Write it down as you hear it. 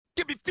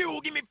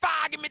fuel, give me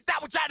fire, give me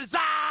that which I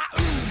desire.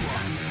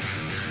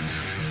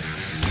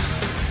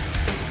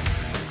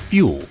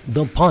 Fuel,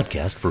 the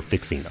podcast for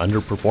fixing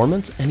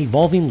underperformance and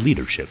evolving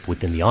leadership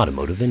within the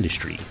automotive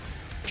industry.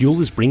 Fuel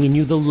is bringing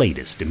you the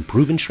latest in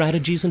proven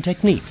strategies and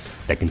techniques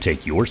that can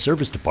take your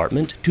service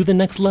department to the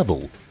next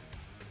level.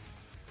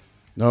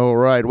 All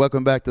right,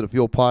 welcome back to the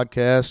Fuel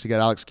Podcast. You got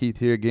Alex Keith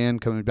here again,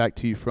 coming back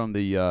to you from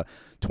the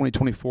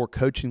 2024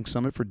 Coaching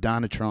Summit for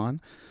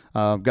Dynatron.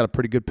 I've got a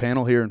pretty good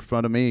panel here in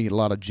front of me, a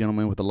lot of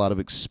gentlemen with a lot of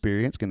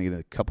experience. Going to get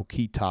a couple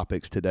key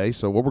topics today.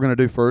 So what we're going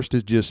to do first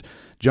is just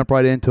jump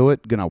right into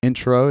it, going to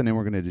intro, and then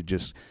we're going to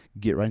just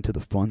get right into the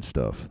fun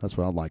stuff. That's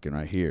what I'm liking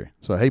right here.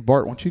 So, hey,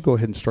 Bart, why don't you go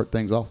ahead and start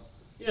things off?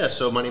 Yeah,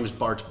 so my name is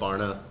Bart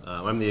Barna.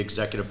 I'm the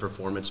Executive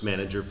Performance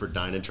Manager for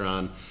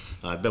Dynatron.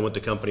 I've been with the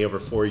company over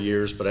 4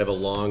 years, but I have a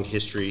long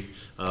history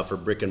for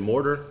brick and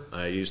mortar.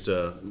 I used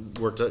to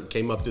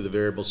came up through the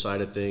variable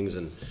side of things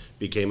and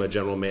became a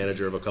general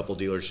manager of a couple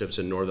dealerships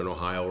in Northern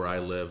Ohio where I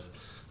live.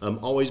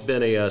 Always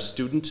been a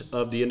student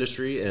of the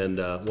industry, and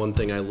one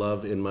thing I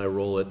love in my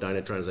role at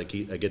Dynatron is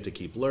I get to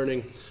keep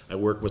learning. I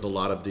work with a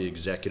lot of the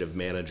executive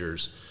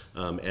managers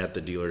at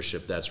the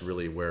dealership. That's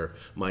really where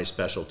my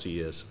specialty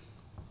is.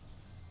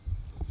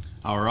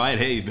 All right.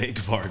 Hey, thank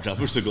you, Bart.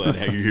 I'm so glad to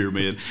have you here,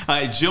 man.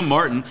 Hi, Jim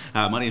Martin.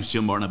 My name's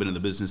Jim Martin. I've been in the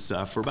business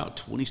for about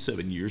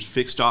 27 years.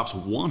 Fixed ops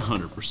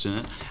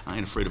 100%. I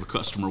ain't afraid of a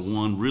customer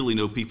one. Really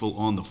know people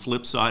on the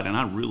flip side, and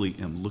I really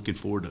am looking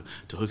forward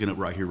to hooking up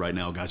right here, right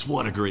now, guys.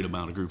 What a great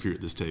amount of group here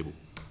at this table.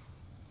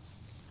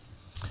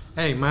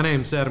 Hey, my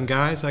name's Adam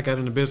Guys. I got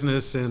into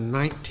business in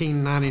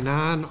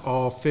 1999,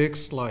 all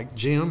fixed like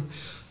Jim.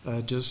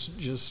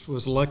 Just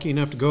was lucky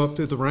enough to go up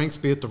through the ranks,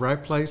 be at the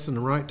right place in the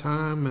right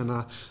time, and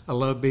I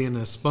love being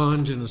a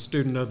sponge and a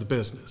student of the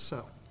business.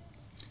 So.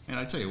 And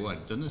I tell you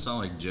what, doesn't it sound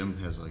like Jim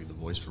has like the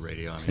voice for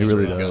radio? I mean, He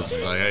really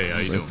does. Like, hey, how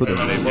you doing? Hey,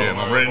 my name's Jim.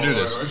 I'm ready to do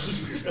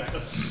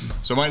this.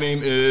 So my name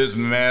is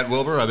Matt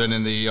Wilbur. I've been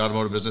in the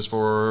automotive business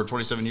for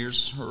 27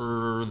 years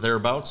or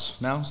thereabouts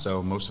now,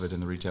 so most of it in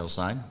the retail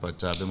side.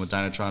 But I've been with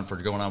Dynatron for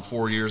going on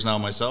 4 years now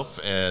myself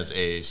as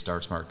a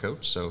Start Smart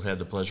coach. So had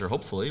the pleasure,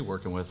 hopefully,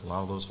 working with a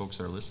lot of those folks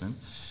that are listening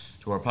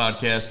to our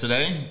podcast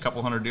today. A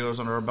couple hundred dealers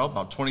under our belt,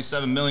 about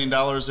 $27 million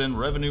in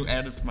revenue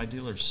added for my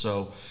dealers.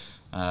 So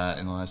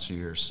in the last few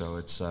years. So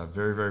it's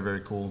very, very,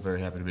 very cool.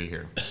 Very happy to be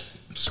here.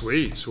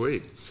 Sweet.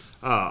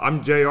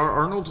 I'm J.R.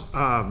 Arnold,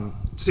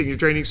 Senior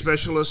Training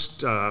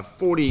Specialist,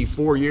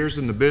 44 years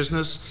in the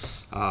business.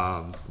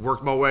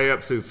 Worked my way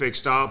up through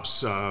fixed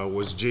ops,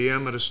 was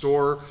GM at a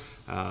store,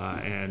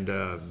 and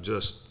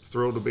just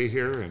thrilled to be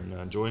here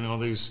and joining all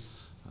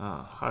these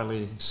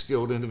highly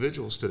skilled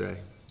individuals today.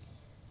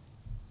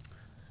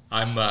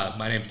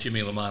 My name's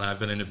Jimmy Lamont. I've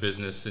been in the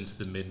business since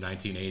the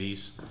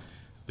mid-1980s.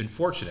 Been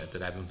fortunate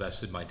that I've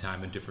invested my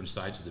time in different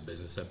sides of the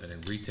business. I've been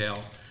in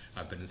retail,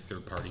 I've been in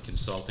third-party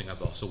consulting,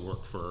 I've also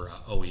worked for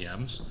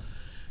OEMs.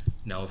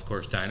 Now, of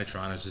course,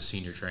 Dynatron is a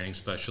senior training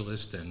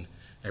specialist, and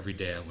every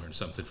day I learn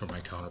something from my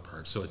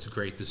counterparts. So it's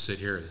great to sit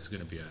here. It's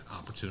going to be an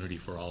opportunity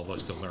for all of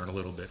us to learn a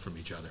little bit from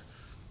each other.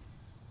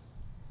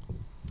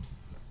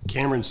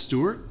 Cameron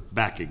Stewart,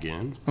 back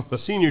again,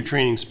 senior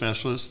training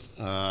specialist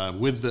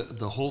with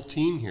the whole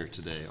team here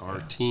today.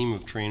 Our team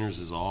of trainers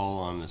is all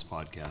on this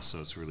podcast,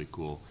 so it's really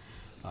cool.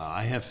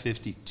 I have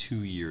 52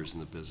 years in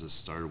the business,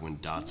 started when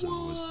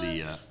Datsun was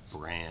the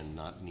brand,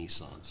 not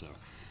Nissan. So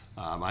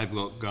I've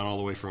gone all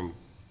the way from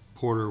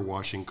porter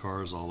washing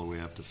cars all the way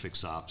up to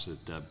fix ops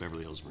at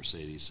Beverly Hills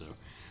Mercedes. So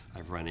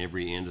I've run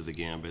every end of the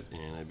gambit,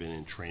 and I've been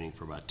in training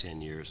for about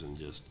 10 years and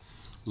just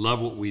love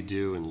what we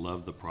do and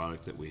love the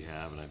product that we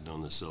have. And I've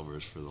known the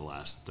Silvers for the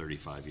last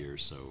 35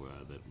 years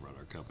that run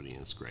our company,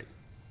 and it's great.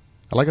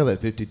 I like how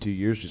that 52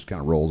 years just kind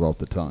of rolls off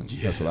the tongue.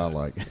 Yeah. That's what I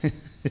like.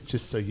 It's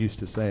just so used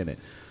to saying it.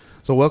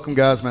 So welcome,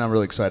 guys, man. I'm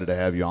really excited to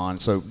have you on.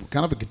 So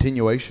kind of a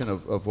continuation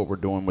of what we're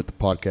doing with the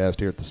podcast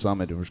here at the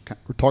Summit. We're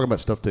talking about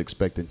stuff to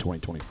expect in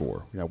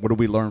 2024. What did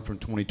we learn from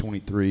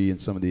 2023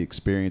 and some of the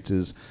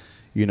experiences,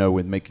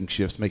 with making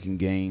shifts, making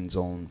gains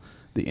on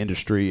the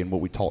industry and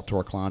what we talk to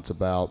our clients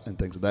about and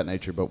things of that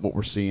nature, but what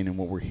we're seeing and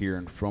what we're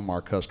hearing from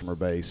our customer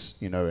base,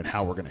 and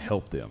how we're going to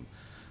help them.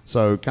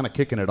 So kind of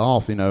kicking it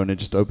off, and it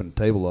just opened the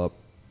table up.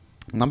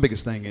 My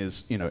biggest thing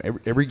is,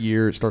 every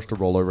year it starts to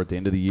roll over at the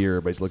end of the year.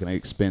 Everybody's looking at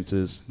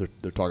expenses.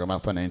 They're talking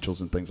about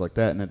financials and things like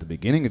that. And at the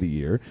beginning of the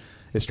year,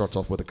 it starts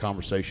off with a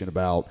conversation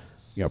about,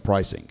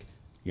 pricing.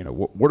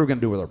 What are we going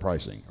to do with our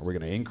pricing? Are we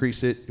going to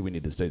increase it? Do we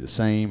need to stay the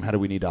same? How do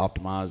we need to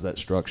optimize that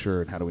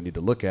structure? And how do we need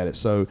to look at it?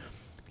 So,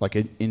 like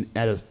at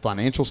a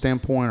financial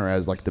standpoint, or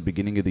as like the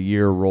beginning of the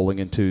year rolling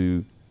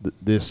into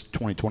this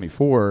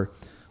 2024,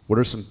 what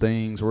are some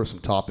things, what are some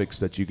topics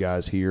that you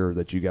guys hear,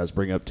 that you guys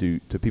bring up to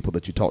people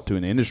that you talk to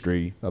in the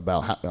industry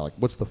about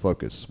what's the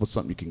focus? What's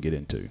something you can get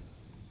into?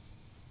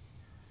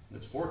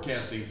 It's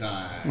forecasting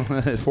time.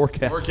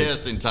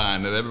 Forecasting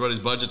time. Everybody's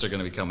budgets are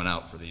going to be coming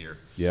out for the year.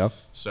 Yeah.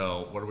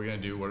 So what are we going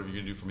to do? What are you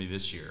going to do for me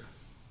this year?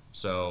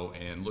 So,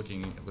 and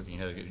looking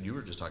ahead, you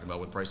were just talking about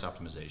with price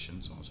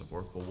optimization, so on and so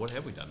forth. Well, what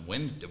have we done?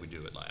 When did we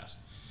do it last?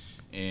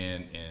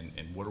 and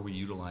what are we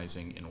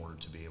utilizing in order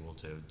to be able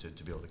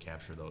to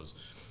capture those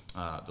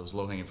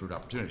low-hanging fruit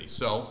opportunities.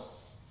 So,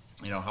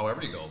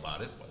 however you go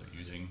about it, whether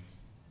you're using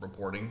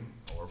reporting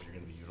or if you're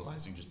going to be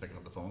utilizing just picking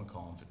up the phone and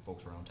calling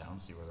folks around town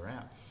and see where they're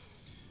at.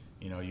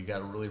 You got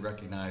to really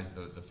recognize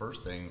the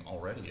first thing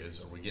already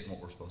is, are we getting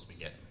what we're supposed to be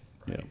getting?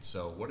 Right. Yeah.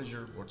 So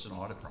what's an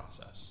audit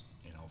process,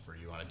 for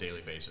you on a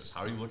daily basis?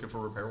 How are you looking for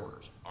repair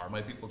orders? Are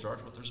my people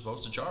charged what they're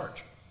supposed to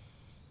charge?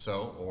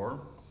 So, or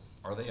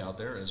are they out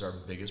there as our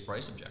biggest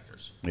price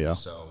objectors? Yeah.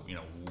 So,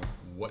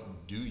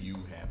 what do you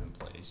have in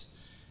place?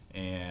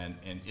 And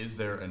is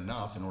there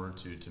enough in order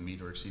to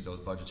meet or exceed those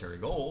budgetary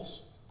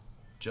goals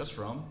just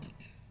from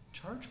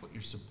charge what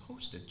you're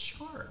supposed to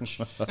charge?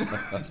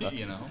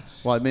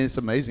 Well, I mean, it's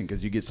amazing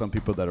because you get some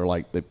people that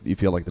are you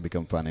feel like they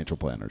become financial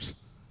planners.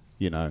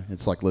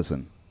 It's like,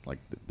 listen, like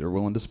they're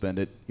willing to spend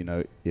it,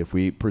 if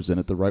we present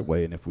it the right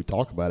way and if we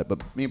talk about it.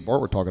 But me and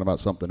Bart were talking about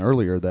something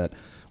earlier that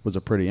was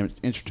a pretty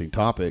interesting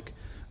topic,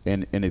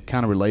 and it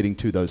kind of relating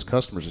to those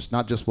customers. It's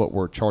not just what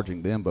we're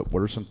charging them, but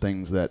what are some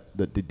things that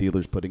the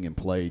dealer's putting in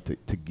play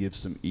to give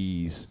some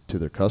ease to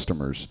their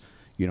customers,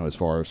 as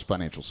far as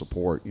financial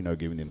support,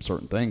 giving them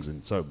certain things.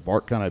 And so,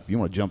 Bart, kind of, if you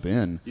want to jump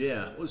in.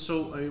 Yeah.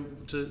 So,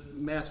 to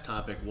Matt's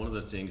topic, one of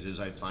the things is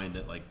I find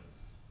that,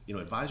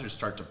 advisors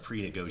start to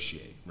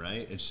pre-negotiate,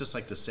 right? It's just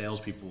like the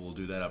salespeople will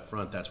do that up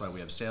front. That's why we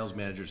have sales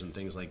managers and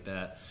things like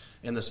that.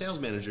 And the sales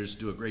managers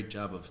do a great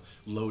job of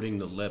loading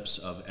the lips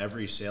of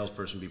every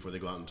salesperson before they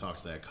go out and talk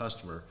to that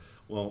customer.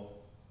 Well,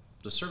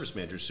 the service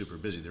manager is super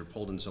busy. They're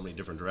pulled in so many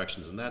different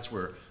directions, and that's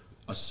where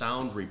a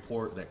sound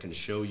report that can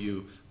show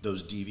you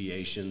those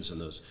deviations and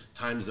those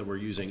times that we're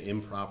using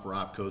improper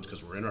op codes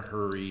because we're in a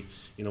hurry.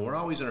 We're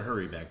always in a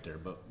hurry back there,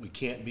 but we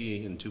can't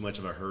be in too much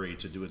of a hurry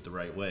to do it the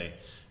right way.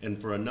 And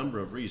for a number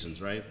of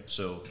reasons, right?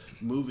 So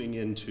moving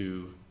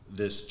into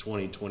this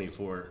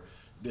 2024,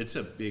 it's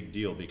a big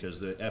deal because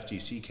the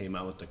FTC came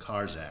out with the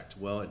CARS Act.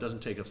 Well, it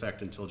doesn't take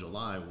effect until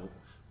July,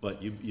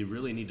 but you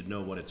really need to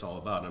know what it's all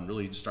about. And I'm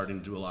really starting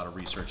to do a lot of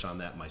research on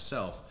that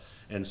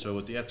myself. And so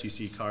with the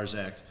FTC CARS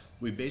Act,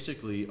 we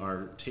basically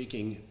are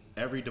taking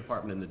every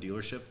department in the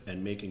dealership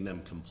and making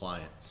them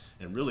compliant.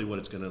 And really what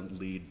it's going to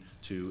lead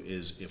to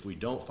is, if we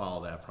don't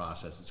follow that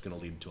process, it's going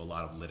to lead to a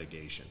lot of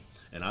litigation.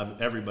 And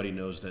everybody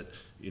knows that,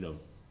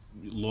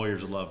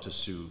 lawyers love to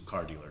sue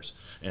car dealers.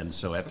 And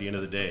so at the end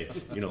of the day,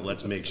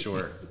 let's make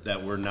sure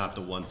that we're not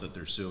the ones that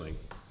they're suing.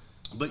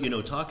 But,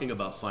 talking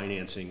about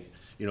financing,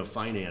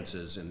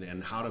 finances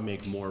and how to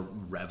make more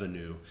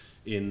revenue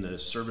in the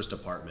service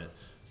department,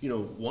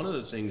 one of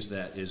the things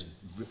that is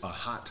a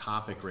hot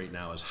topic right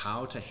now is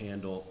how to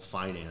handle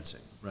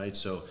financing, right?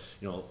 So,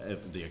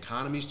 the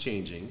economy's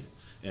changing,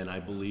 and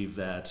I believe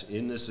that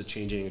in this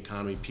changing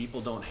economy,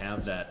 people don't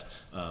have that,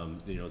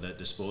 that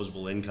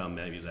disposable income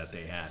maybe that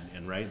they had.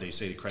 And right, they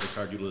say the credit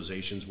card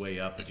utilization's way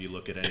up if you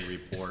look at any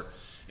report.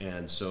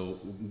 And so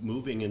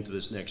moving into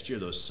this next year,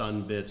 those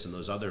Sunbits and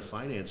those other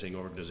financing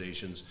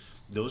organizations,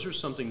 those are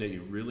something that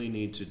you really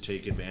need to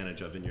take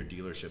advantage of in your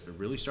dealership and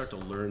really start to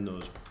learn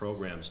those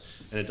programs.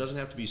 And it doesn't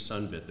have to be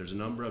Sunbit. There's a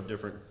number of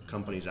different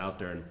companies out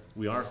there, and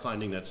we are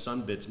finding that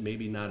Sunbit's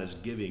maybe not as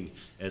giving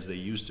as they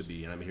used to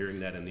be, and I'm hearing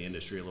that in the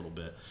industry a little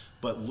bit.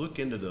 But look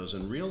into those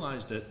and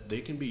realize that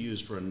they can be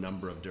used for a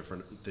number of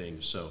different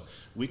things. So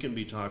we can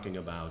be talking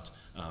about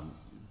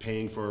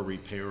paying for a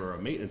repair or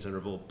a maintenance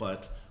interval,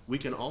 but we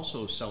can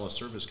also sell a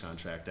service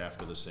contract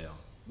after the sale.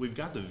 We've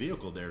got the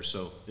vehicle there,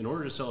 so in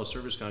order to sell a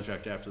service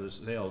contract after the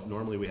sale,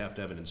 normally we have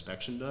to have an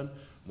inspection done.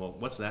 Well,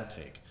 what's that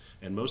take?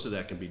 And most of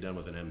that can be done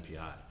with an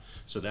MPI.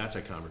 So that's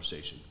a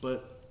conversation.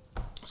 But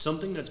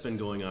something that's been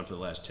going on for the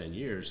last 10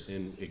 years,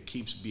 and it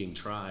keeps being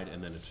tried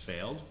and then it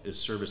failed, is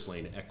service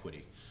lane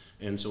equity.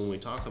 And so when we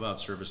talk about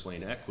service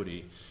lane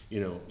equity,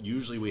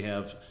 usually we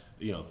have,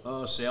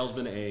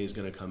 salesman A is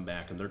going to come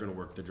back and they're going to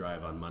work the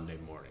drive on Monday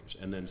mornings.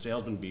 And then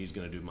salesman B is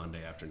going to do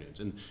Monday afternoons.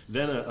 And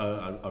then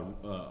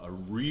a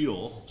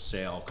real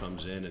sale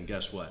comes in, and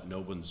guess what? No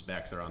one's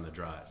back there on the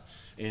drive.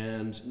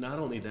 And not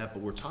only that,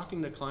 but we're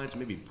talking to clients,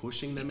 maybe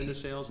pushing them into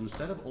sales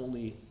instead of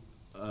only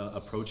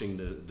approaching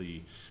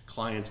the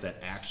clients that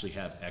actually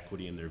have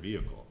equity in their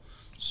vehicle.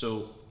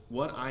 So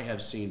what I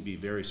have seen be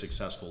very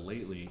successful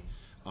lately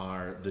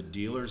are the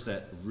dealers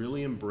that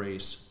really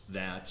embrace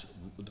that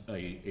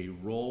a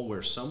role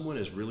where someone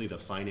is really the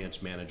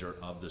finance manager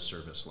of the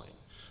service lane.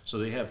 So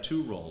they have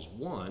two roles.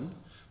 One,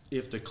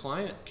 if the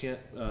client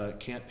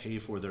can't pay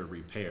for their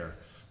repair,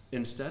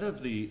 instead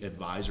of the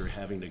advisor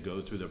having to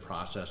go through the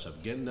process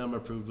of getting them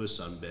approved with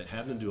Sunbit,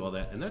 having to do all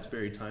that, and that's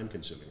very time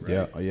consuming,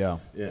 right? Yeah.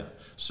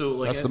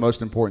 So that's the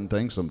most important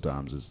thing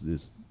sometimes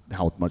is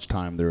how much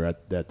time they're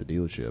at the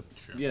dealership.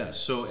 Sure. Yeah,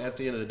 so at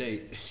the end of the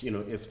day,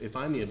 if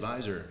I'm the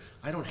advisor,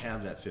 I don't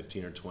have that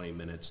 15 or 20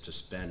 minutes to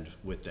spend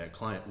with that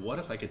client. What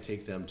if I could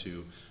take them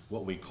to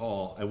what we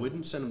call, I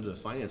wouldn't send them to the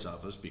finance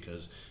office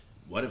because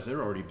What if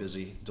they're already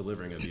busy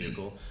delivering a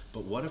vehicle?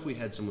 But what if we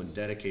had someone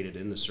dedicated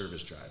in the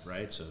service drive,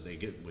 right? So they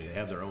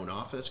have their own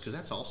office, because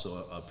that's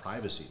also a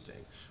privacy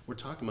thing. We're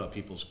talking about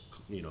people's,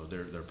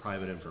 their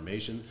private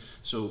information.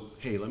 So,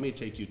 hey, let me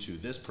take you to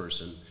this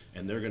person,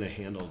 and they're going to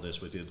handle this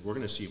with you. We're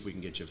going to see if we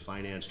can get you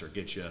financed or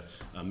get you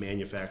a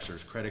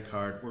manufacturer's credit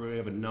card. We're going to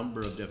have a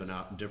number of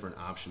different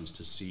options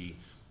to see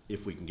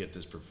if we can get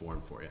this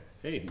performed for you.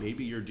 Hey,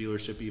 maybe your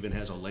dealership even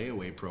has a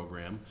layaway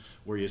program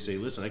where you say,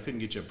 listen, I couldn't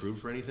get you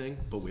approved for anything,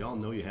 but we all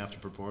know you have to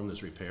perform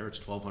this repair. It's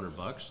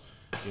 $1,200.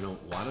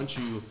 Why don't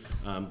you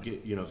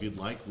get, if you'd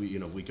like,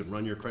 we could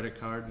run your credit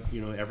card,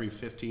 every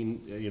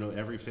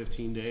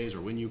 15 days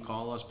or when you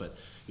call us. But,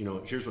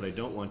 here's what I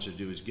don't want you to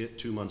do is get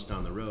 2 months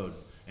down the road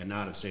and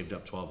not have saved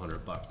up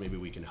 $1,200. Maybe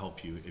we can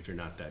help you if you're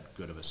not that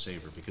good of a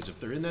saver, because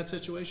if they're in that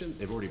situation,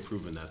 they've already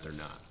proven that they're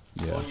not.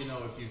 Yeah. Well,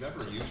 if you've ever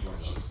used one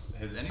of those,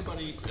 has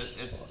anybody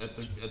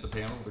at the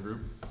panel, the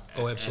group,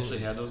 actually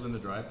had those in the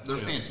drive? They're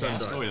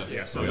fantastic. Oh, yeah.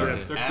 Yeah, So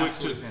they're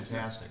absolutely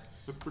fantastic.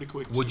 They're pretty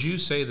quick. Would you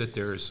say that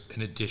there's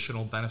an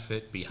additional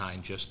benefit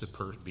beyond just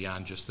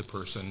the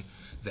person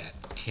that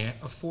can't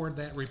afford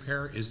that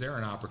repair? Is there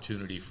an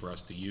opportunity for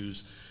us to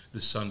use the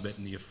Sunbit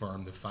and the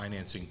Affirm, the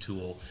financing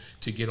tool,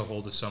 to get a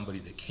hold of somebody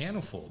that can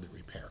afford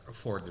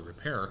the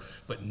repair,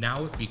 but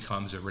now it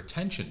becomes a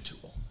retention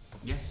tool?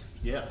 Yes.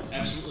 Yeah,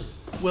 Absolutely.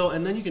 Well,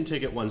 and then you can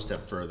take it one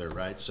step further,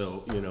 right?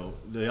 So,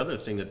 the other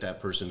thing that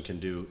person can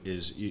do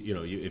is,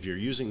 if you're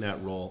using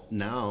that role,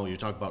 now you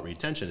talk about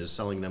retention, is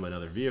selling them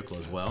another vehicle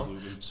as well.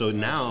 Absolutely. So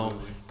now,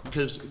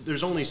 because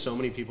there's only so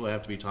many people that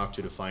have to be talked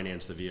to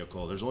finance the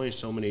vehicle. There's only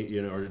so many,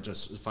 or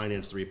just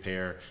finance the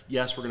repair.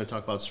 Yes, we're going to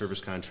talk about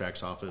service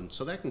contracts often,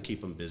 so that can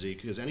keep them busy,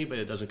 because anybody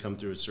that doesn't come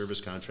through a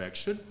service contract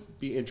should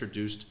be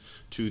introduced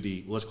to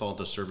the, let's call it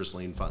the service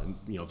lane,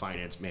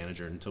 finance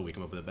manager, until we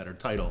come up with a better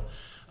title.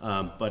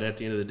 But at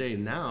the end of the day,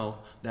 now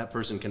that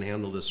person can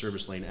handle the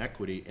service lane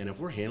equity, and if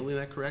we're handling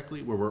that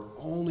correctly, where we're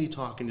only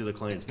talking to the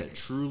clients that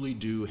truly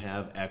do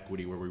have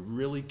equity, where we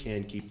really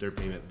can keep their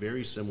payment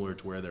very similar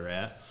to where they're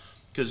at.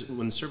 Because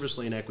when service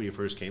lane equity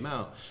first came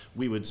out,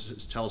 we would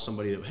tell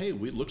somebody that, hey,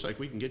 it looks like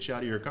we can get you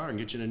out of your car and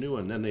get you in a new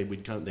one. And then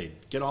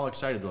they'd get all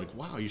excited. They're like,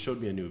 wow, you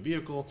showed me a new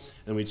vehicle.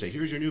 And we'd say,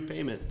 here's your new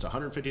payment. It's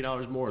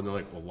 $150 more. And they're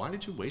like, well, why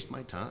did you waste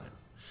my time?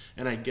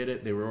 And I get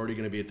it, they were already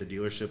going to be at the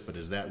dealership, but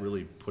is that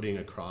really putting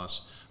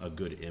across a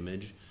good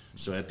image?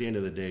 So at the end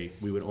of the day,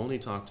 we would only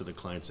talk to the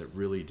clients that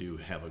really do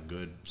have a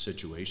good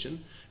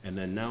situation. And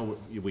then now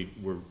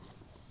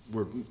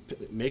we're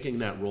making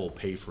that role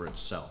pay for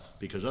itself,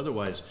 because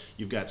otherwise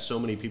you've got so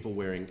many people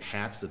wearing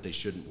hats that they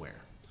shouldn't wear.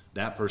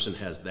 That person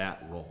has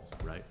that role,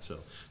 right? So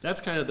that's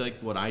kind of like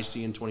what I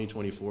see in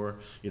 2024,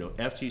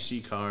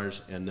 FTC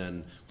cars, and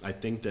then I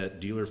think that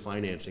dealer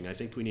financing, I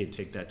think we need to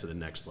take that to the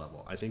next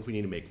level. I think we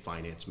need to make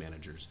finance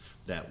managers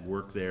that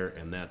work there,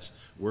 and that's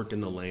work in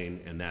the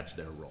lane, and that's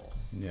their role.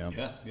 Yeah,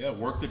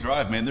 work the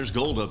drive, man. There's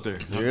gold up there.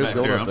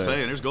 I'm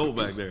saying there's gold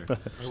back there.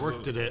 I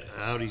worked at an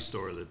Audi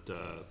store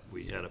that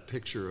we had a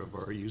picture of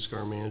our used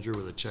car manager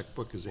with a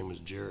checkbook. His name was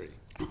Jerry.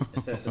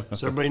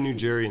 So everybody knew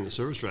Jerry in the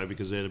service drive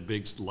because they had a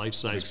big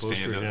life-size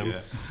poster of him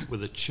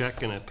with a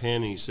check and a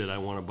pen, and he said, I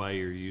want to buy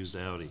your used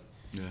Audi.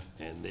 Yeah.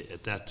 And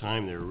at that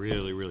time, they were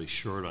really, really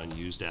short on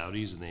used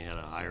Audis, and they had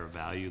a higher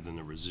value than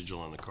the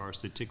residual on the car.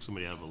 So they'd take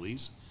somebody out of a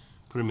lease,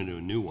 put them into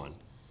a new one,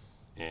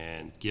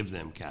 and give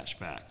them cash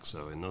back.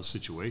 So in those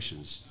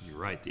situations, you're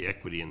right, the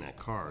equity in that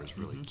car is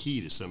really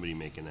key to somebody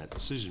making that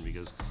decision,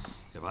 because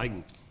if I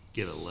can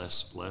get a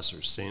less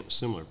or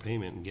similar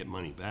payment and get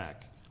money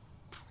back,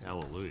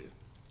 hallelujah.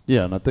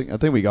 Yeah, and I think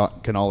we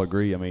can all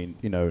agree. I mean,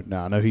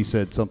 now I know he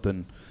said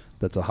something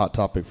that's a hot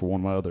topic for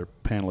one of my other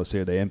panelists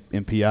here, the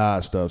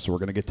MPI stuff. So we're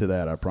going to get to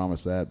that. I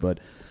promise that. But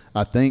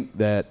I think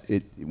that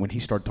when he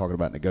started talking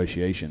about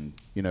negotiation,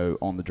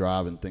 on the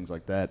drive and things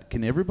like that,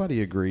 can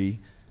everybody agree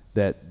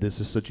that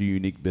this is such a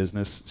unique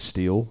business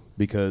still?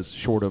 Because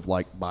short of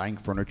like buying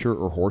furniture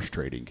or horse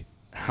trading,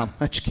 how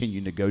much can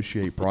you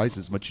negotiate price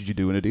as much as you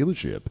do in a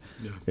dealership,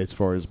 as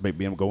far as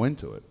being able to go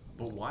into it?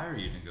 But why are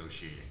you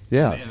negotiating?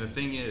 Yeah. And the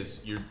thing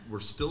is, we're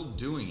still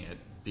doing it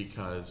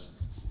because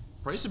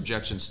price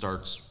objection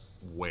starts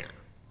where?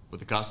 With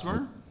the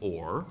customer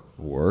or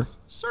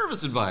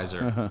service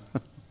advisor?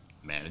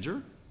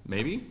 Manager,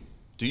 maybe?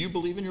 Do you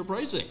believe in your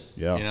pricing?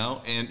 Yeah.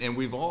 And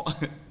we've all,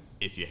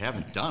 if you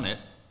haven't done it,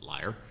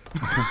 liar.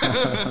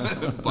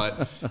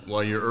 But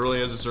while you're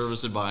early as a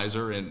service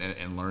advisor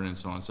and learning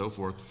so on and so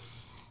forth,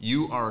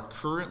 you are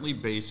currently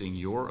basing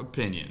your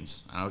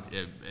opinions,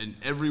 in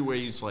every way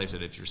you slice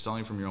it. If you're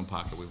selling from your own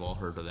pocket, we've all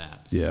heard of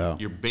that. Yeah.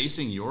 You're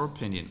basing your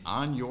opinion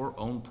on your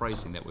own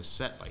pricing that was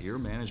set by your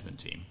management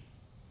team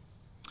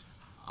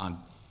on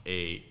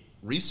a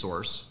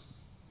resource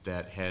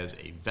that has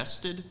a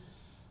vested,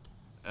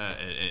 an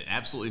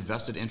absolutely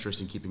vested interest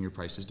in keeping your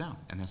prices down,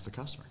 and that's the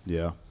customer.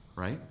 Yeah.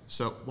 Right?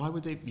 So why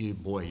would they?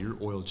 Boy, your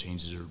oil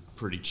changes are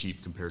pretty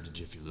cheap compared to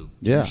Jiffy Lube.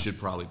 Yeah. You should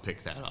probably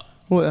pick that up.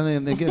 Well,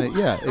 and then again,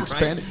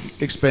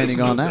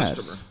 expanding on that,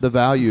 the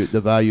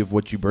value of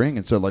what you bring,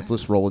 and so like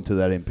let's roll into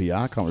that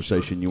MPI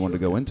conversation you wanted to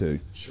go into.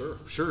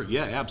 Sure,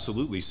 yeah,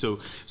 absolutely.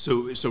 So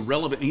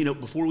relevant.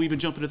 Before we even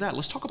jump into that,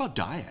 let's talk about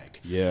Diag.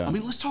 Yeah. I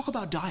mean, let's talk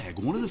about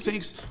Diag. One of the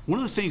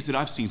things that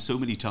I've seen so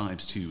many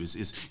times too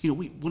is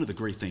one of the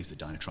great things that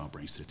Dynatron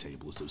brings to the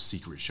table is those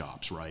secret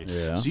shops, right?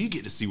 Yeah. So you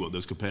get to see what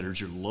those competitors,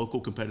 your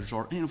local competitors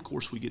are, and of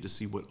course we get to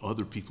see what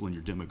other people in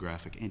your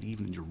demographic and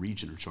even in your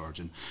region are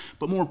charging.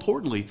 But more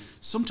importantly,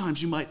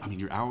 sometimes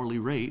your hourly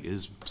rate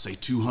is say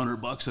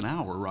 $200 an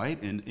hour,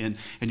 right? And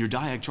your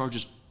Diag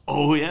charges,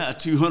 oh yeah,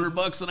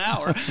 $200 an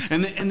hour,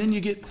 and then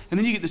you get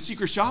the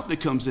secret shop that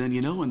comes in,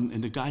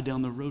 and the guy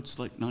down the road's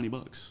like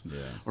 $90,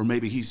 or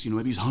maybe he's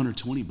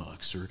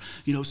 $120,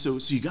 or so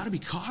you got to be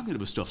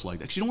cognitive of stuff like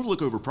that because you don't want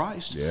to look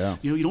overpriced. Yeah.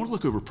 You don't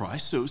want to look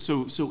overpriced.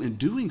 So in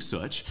doing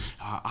such,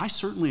 I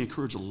certainly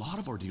encourage a lot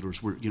of our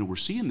dealers. We're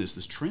seeing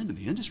this trend in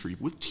the industry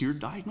with tiered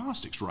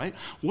diagnostics, right?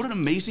 What an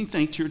amazing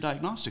thing tiered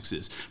diagnostics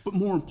is. But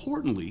more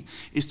importantly,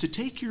 is to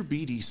take your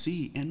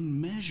BDC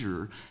and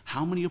measure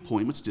how many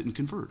appointments didn't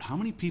convert, how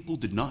many people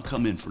did not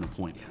come in for an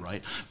appointment,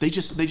 right? They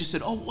just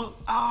said, oh, well,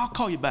 I'll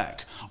call you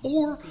back.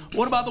 Or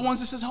what about the ones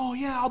that says, oh,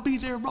 yeah, I'll be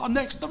there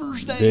next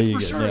Thursday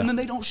for sure, and then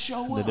they don't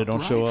show up. Then they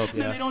don't show up,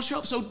 Then they don't show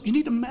up. So you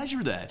need to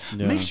measure that.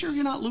 Yeah. Make sure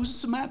you're not losing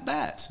some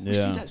at-bats. We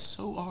Yeah. see that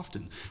so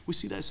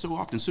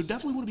often. So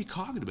definitely want to be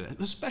cognitive of that,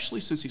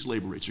 especially since these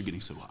labor rates are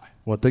getting so high.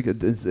 Well, I think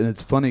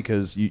it's funny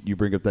because you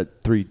bring up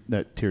that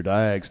tier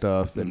Diag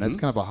stuff, and that's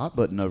kind of a hot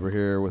button over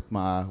here with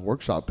my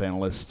workshop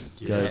panelists.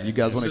 You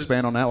guys want to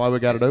expand on that while we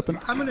got it open?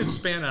 I'm going to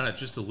expand on it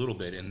just a little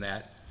bit in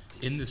that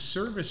in the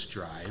service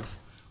drive,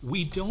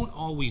 we don't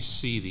always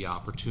see the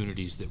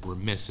opportunities that we're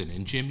missing.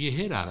 And Jim, you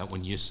hit on it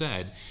when you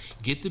said,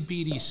 get the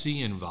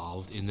BDC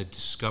involved in the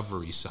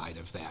discovery side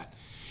of that.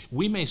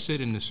 We may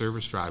sit in the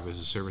service drive as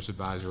a service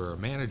advisor or a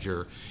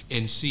manager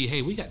and see,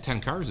 hey, we got 10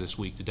 cars this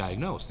week to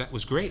diagnose. That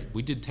was great.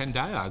 We did 10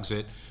 diags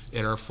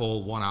at our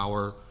full 1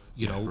 hour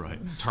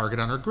target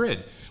on our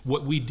grid.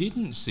 What we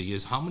didn't see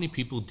is how many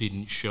people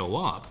didn't show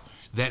up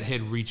that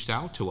had reached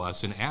out to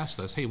us and asked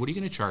us, hey, what are you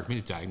going to charge me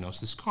to diagnose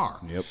this car?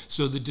 Yep.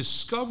 So the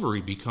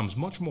discovery becomes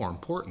much more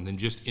important than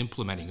just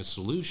implementing a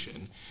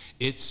solution.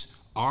 It's,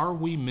 are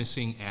we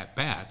missing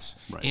at-bats?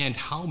 Right. And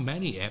how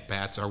many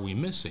at-bats are we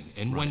missing?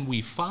 And when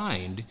we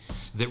find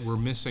that we're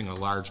missing a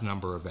large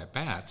number of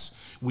at-bats,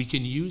 we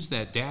can use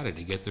that data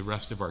to get the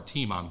rest of our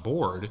team on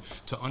board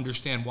to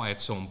understand why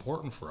it's so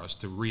important for us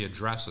to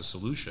readdress a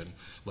solution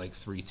like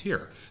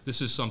 3-tier.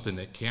 This is something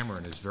that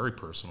Cameron is very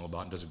personal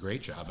about and does a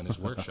great job in his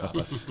workshop.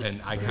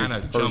 And I kind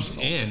of jumped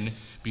in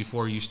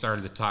before you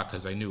started to talk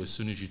because I knew as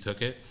soon as you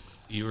took it,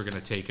 you were going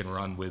to take and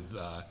run with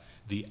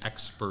the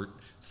expert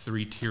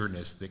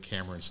 3-tierness that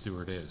Cameron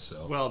Stewart is.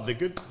 So Well, the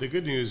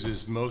good news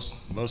is most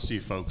of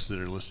you folks that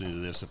are listening to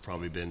this have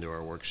probably been to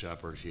our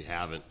workshop, or if you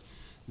haven't,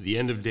 the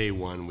end of day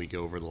one, we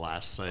go over the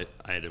last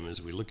item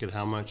is we look at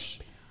how much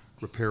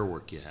repair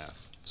work you have.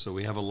 So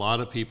we have a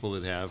lot of people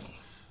that have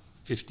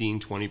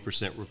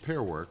 15-20%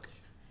 repair work,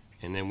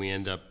 and then we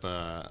end up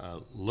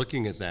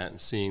looking at that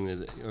and seeing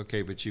that,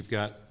 okay, but you've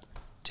got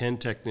 10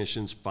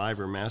 technicians,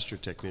 5 are master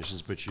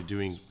technicians, but you're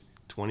doing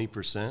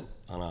 20%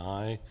 on a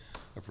high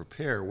of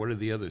repair. What are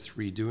the other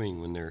 3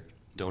 doing when they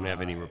don't have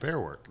any repair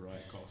work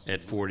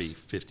at $40,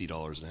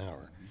 $50 an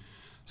hour?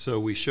 So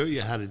we show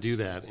you how to do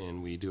that,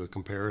 and we do a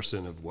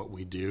comparison of what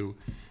we do,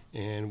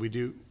 and we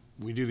do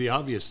the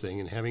obvious thing.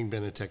 And having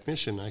been a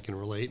technician, I can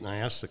relate, and I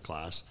asked the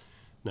class,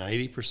 now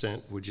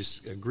 80%, would you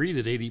agree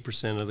that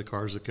 80% of the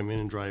cars that come in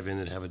and drive in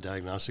that have a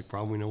diagnostic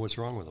problem, we know what's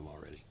wrong with them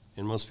already?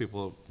 And most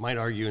people might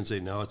argue and say,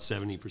 no, it's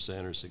 70%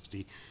 or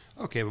 60%.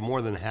 Okay, but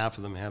more than half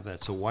of them have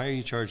that. So why are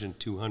you charging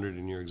 $200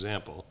 in your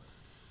example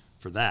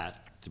for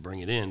that, to bring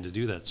it in, to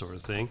do that sort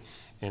of thing?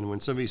 And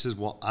when somebody says,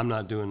 well, I'm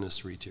not doing this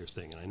 3-tier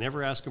thing, and I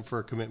never ask them for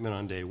a commitment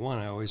on day one,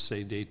 I always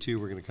say day 2,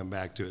 we're going to come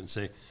back to it and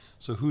say,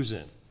 so who's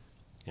in?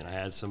 And I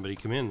had somebody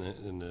come in,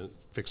 and the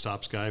fixed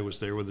ops guy was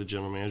there with the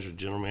general manager. The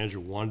general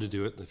manager wanted to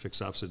do it, and the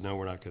fixed ops said, no,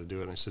 we're not going to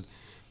do it. And I said,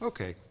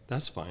 okay,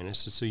 that's fine. I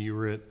said, so you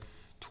were at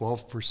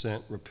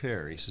 12%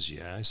 repair? He says,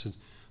 yeah. I said,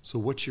 so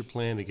what's your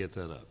plan to get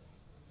that up?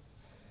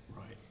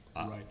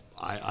 Right.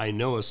 I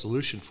know a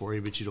solution for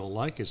you, but you don't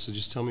like it, so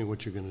just tell me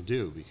what you're going to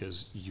do,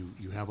 because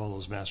you have all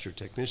those master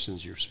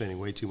technicians, you're spending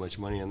way too much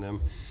money on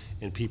them,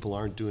 and people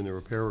aren't doing the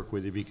repair work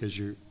with you because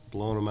you're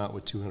blowing them out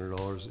with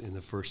 $200 in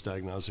the first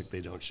diagnostic,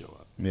 they don't show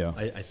up. Yeah.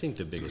 I think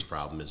the biggest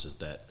problem is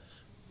that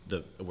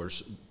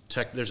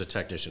there's a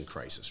technician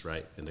crisis,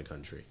 right, in the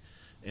country,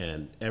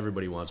 and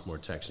everybody wants more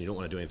techs, and you don't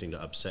want to do anything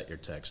to upset your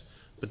techs.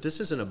 But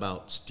this isn't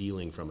about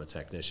stealing from a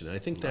technician. And I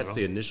think that's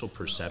the initial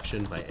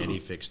perception by any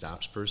fixed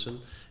ops person,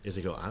 is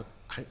they go,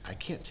 I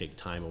can't take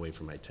time away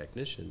from my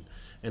technician.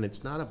 And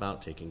it's not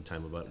about taking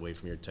time away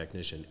from your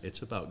technician.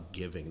 It's about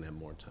giving them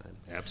more time.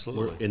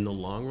 Absolutely. In the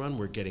long run,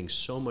 we're getting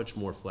so much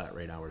more flat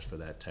rate hours for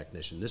that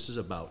technician. This is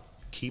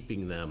about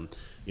keeping them,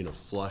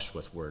 flush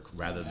with work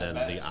rather than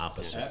the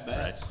opposite. At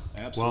bats.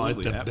 Right?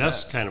 Absolutely. Well, the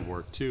best kind of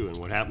work too, and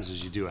what happens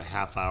is you do a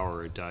half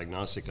hour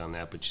diagnostic on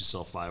that, but you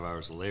sell 5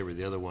 hours of labor.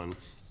 The other one,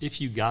 if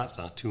you got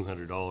the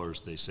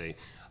 $200, they say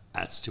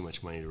that's too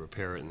much money to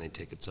repair it, and they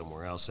take it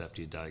somewhere else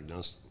after you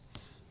diagnose.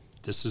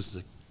 This is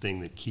the thing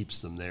that keeps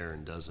them there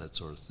and does that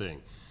sort of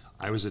thing.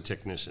 I was a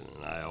technician,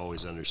 and I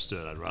always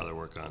understood I'd rather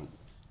work on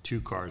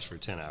 2 cars for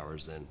 10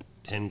 hours than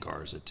 10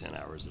 cars at 10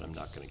 hours that I'm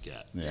not going to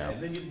get. Yeah.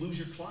 And then you lose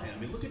your client. I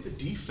mean, look at the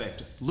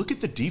defect. Look at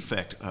the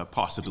defect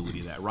possibility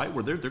of that, right?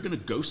 Where they're going to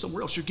go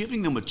somewhere else. You're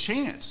giving them a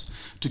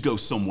chance to go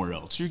somewhere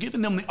else. You're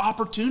giving them the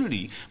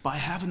opportunity by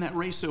having that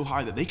rate so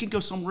high that they can go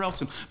somewhere else,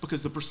 and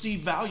because the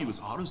perceived value is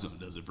AutoZone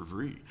does it for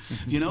free.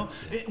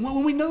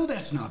 When we know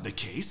that's not the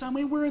case, I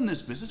mean, we're in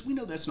this business. We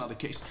know that's not the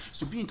case.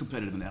 So being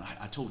competitive in that,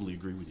 I totally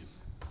agree with you.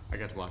 I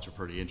got to watch a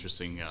pretty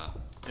interesting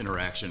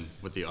interaction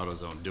with the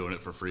AutoZone doing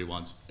it for free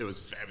once. It was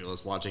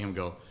fabulous watching him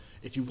go,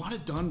 if you want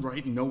it done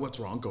right and know what's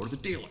wrong, go to the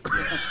dealer.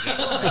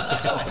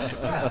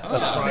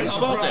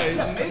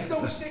 Surprise. Make no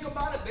mistake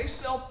about it, they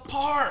sell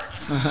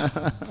parts.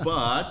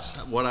 But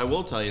what I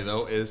will tell you,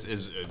 though,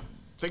 is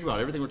think about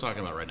everything we're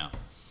talking about right now.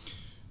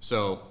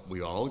 So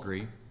we all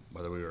agree,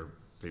 whether we were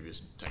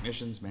previous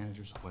technicians,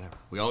 managers, whatever,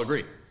 we all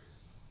agree.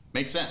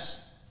 Makes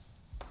sense.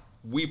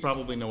 We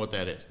probably know what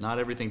that is. Not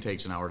everything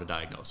takes an hour to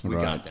diagnose. We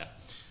got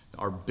that.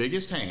 Our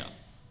biggest hang-up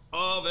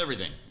of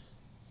everything,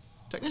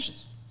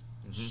 technicians.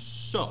 Mm-hmm.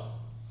 So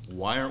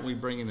why aren't we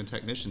bringing the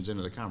technicians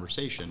into the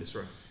conversation? That's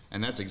right.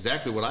 And that's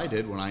exactly what I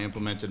did when I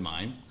implemented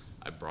mine.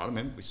 I brought them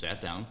in, we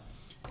sat down,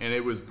 and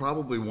it was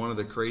probably one of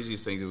the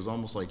craziest things. It was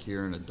almost like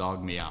hearing a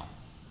dog meow.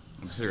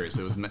 I'm serious.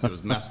 It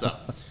was messed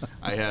up.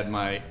 I had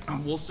my,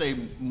 we'll say,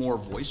 more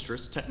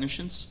boisterous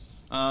technicians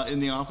in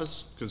the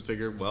office because I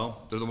figured,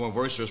 well, they're the more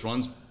boisterous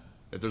ones.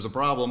 If there's a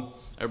problem,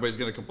 everybody's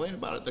going to complain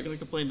about it. They're going to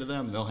complain to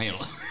them, and they'll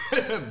handle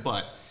it.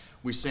 But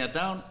we sat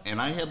down,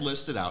 and I had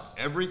listed out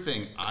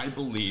everything I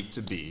believe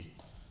to be,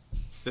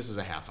 this is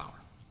a half hour.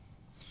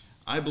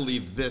 I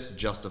believe this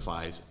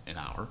justifies an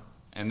hour,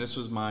 and this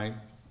was my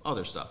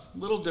other stuff. A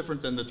little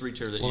different than the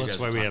 3-tier that you guys Well, that's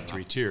why we have about.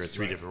 3-tier at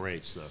 3 different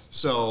rates, though.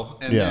 So,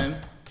 and then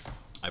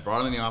I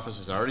brought him in the office.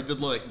 I said, I already did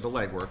the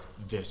legwork.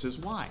 This is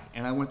why.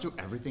 And I went through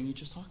everything you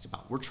just talked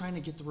about. We're trying to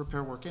get the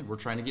repair work in. We're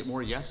trying to get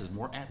more yeses,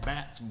 more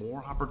at-bats,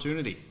 more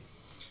opportunity.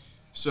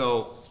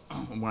 So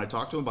when I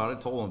talked to him about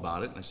it, told him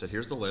about it, and I said,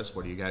 here's the list.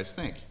 What do you guys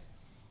think?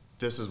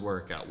 This is where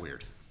it got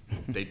weird.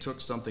 They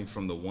took something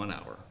from the 1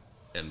 hour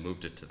and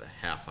moved it to the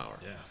half hour.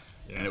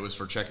 Yeah. And it was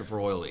for checking for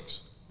oil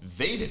leaks.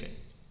 They did it.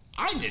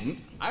 I didn't.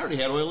 I already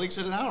had oil leaks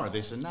in an hour.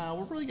 They said, no,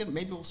 we're really going to,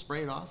 maybe we'll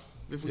spray it off.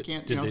 If we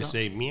can't, did they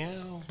say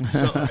meow?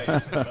 So,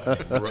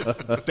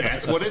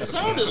 that's what it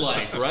sounded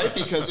like, right?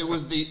 Because it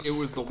was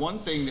the one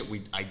thing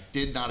that I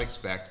did not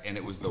expect, and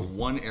it was the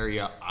one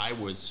area I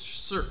was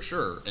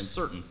sure and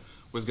certain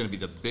was going to be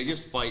the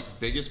biggest fight,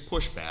 biggest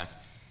pushback,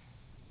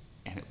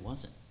 and it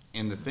wasn't.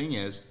 And the thing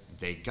is,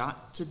 they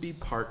got to be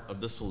part of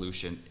the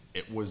solution.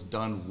 It was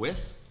done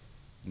with,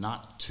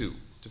 not to.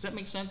 Does that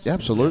make sense?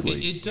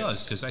 Absolutely. It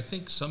does, because I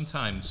think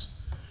sometimes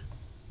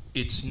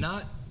it's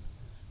not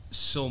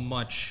so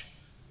much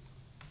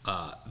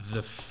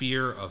the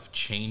fear of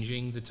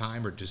changing the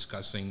time or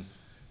discussing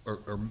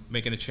or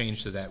making a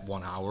change to that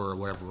 1 hour or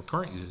whatever we're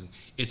currently using.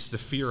 It's the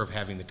fear of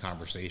having the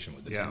conversation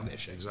with the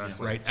technician.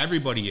 Exactly. Right?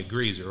 Everybody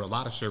agrees, or a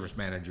lot of service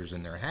managers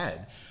in their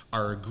head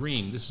are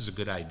agreeing this is a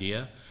good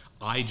idea.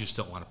 I just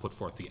don't want to put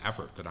forth the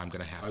effort that I'm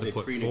going to have to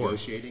put forth. Are they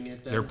pre-negotiating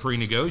it then? They're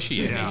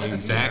pre-negotiating,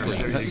 exactly.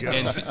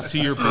 And to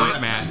your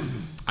point, Matt,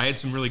 I had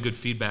some really good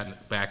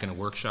feedback back in a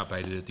workshop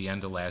I did at the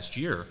end of last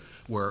year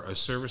where a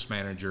service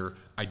manager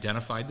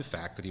identified the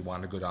fact that he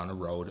wanted to go down the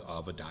road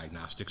of a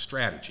diagnostic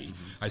strategy.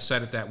 Mm-hmm. I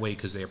said it that way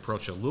because they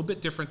approach it a little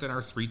bit different than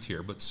our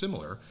 3-tier, but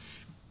similar,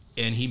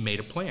 and he made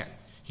a plan.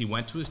 He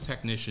went to his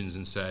technicians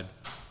and said,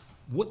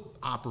 what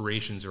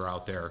operations are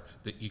out there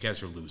that you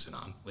guys are losing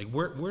on? Like,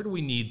 where do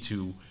we need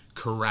to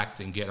correct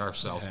and get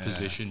ourselves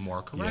positioned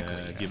more correctly?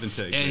 Yeah, give and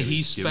take. And baby.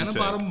 he spent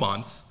about a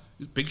month,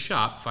 big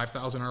shop,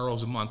 5,000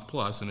 euros a month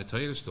plus in a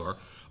Toyota store,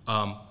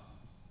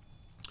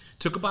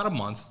 took about a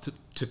month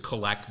to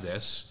collect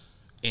this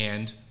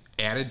and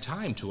added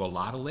time to a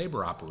lot of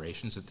labor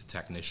operations that the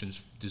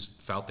technicians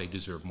felt they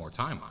deserved more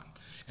time on.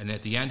 And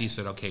at the end, he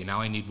said, okay, now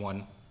I need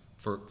one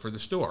for the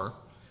store.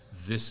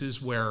 This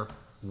is where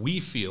we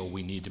feel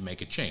we need to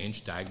make a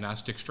change,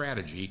 diagnostic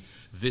strategy.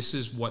 This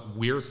is what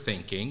we're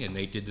thinking, and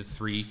they did the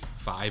 3,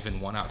 5,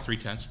 and 1 hour,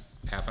 3/10,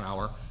 half an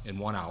hour, and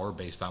 1 hour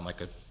based on like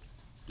the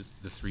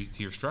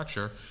 3-tier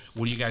structure.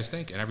 What do you guys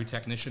think? And every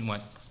technician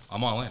went,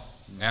 I'm all in.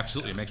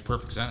 Absolutely, it makes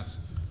perfect sense.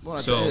 Well,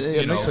 so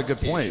it makes a good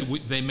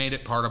point. They made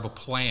it part of a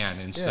plan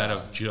instead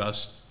of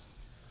just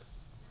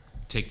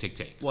take.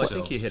 Well, I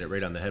think you hit it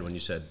right on the head when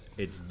you said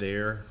it's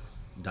their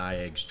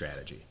diag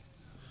strategy.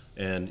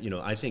 And,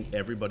 I think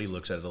everybody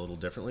looks at it a little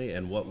differently.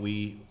 And what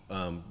we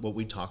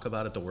talk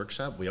about at the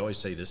workshop, we always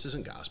say, this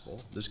isn't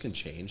gospel. This can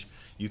change.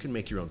 You can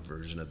make your own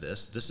version of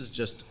this. This is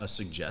just a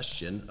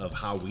suggestion of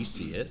how we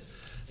see it.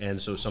 And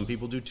so some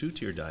people do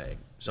 2-tier diag.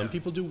 Some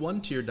people do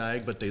 1-tier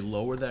diag, but they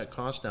lower that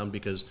cost down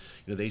because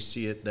they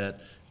see it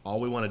that all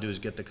we want to do is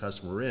get the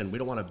customer in. We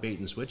don't want to bait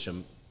and switch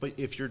them. But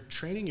if you're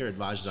training your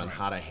advisors on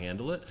how to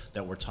handle it,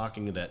 that we're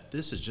talking that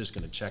this is just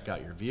going to check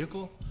out your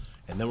vehicle,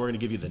 and then we're going to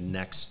give you the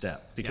next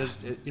step.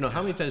 Because,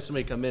 how many times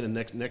somebody come in and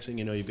next thing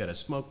you know, you've got a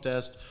smoke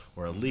test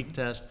or a leak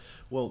test.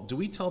 Well, do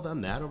we tell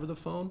them that over the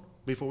phone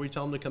before we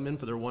tell them to come in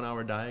for their 1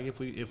 hour diag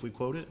if we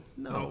quote it?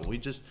 No, we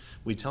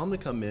tell them to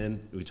come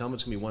in, we tell them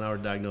it's going to be 1 hour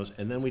diagnose,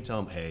 and then we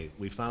tell them, hey,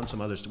 we found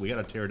some other stuff. We got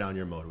to tear down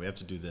your motor. We have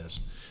to do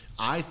this.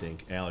 I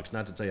think, Alex,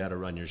 not to tell you how to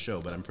run your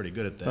show, but I'm pretty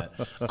good at that.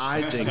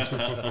 I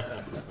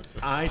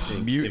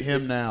think Mute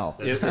him now.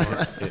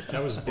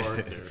 That was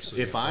Bart there. So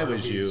if I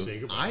was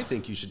you, I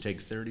think you should take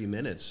 30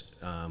 minutes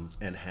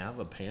and have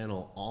a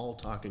panel all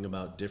talking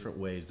about different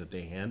ways that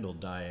they handle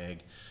diag.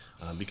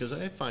 Because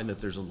I find that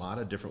there's a lot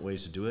of different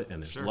ways to do it,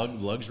 and there's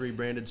luxury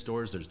branded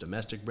stores, there's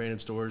domestic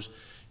branded stores.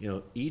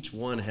 Each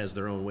one has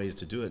their own ways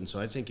to do it, and so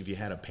I think if you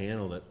had a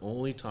panel that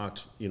only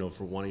talked,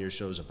 for one of your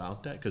shows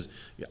about that, because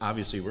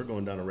obviously we're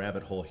going down a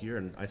rabbit hole here,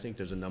 and I think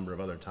there's a number of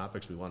other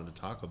topics we wanted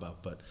to talk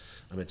about, but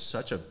it's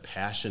such a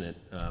passionate.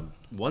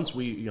 Once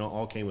we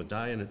all came with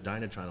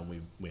Dynatron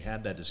and we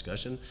had that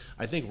discussion,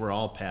 I think we're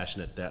all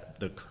passionate that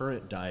the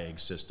current diag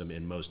system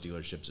in most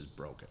dealerships is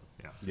broken.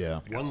 Yeah.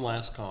 One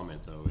last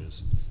comment, though,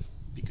 is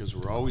because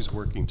we're always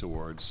working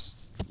towards,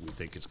 we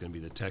think it's going to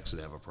be the techs that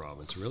have a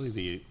problem. It's really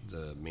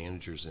the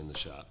managers in the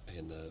shop,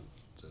 in the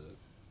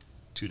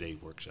 2-day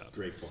workshop.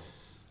 Great point.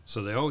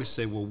 So they always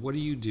say, well, what do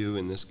you do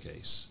in this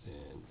case?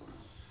 And,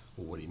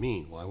 well, what do you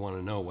mean? Well, I want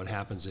to know what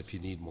happens if you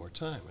need more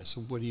time. I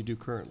said, what do you do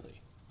currently?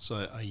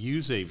 So I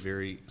use a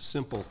very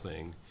simple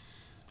thing,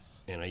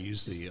 and I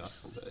use the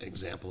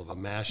example of a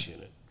MASH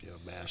unit.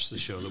 MASH, the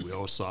show that we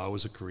all saw,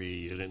 was a Korea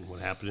unit, and what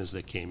happened is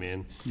they came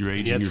in, You're and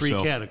aging you had 3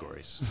 yourself.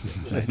 categories.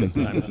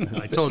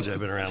 I told you I've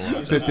been around a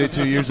long time.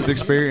 52 years of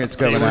experience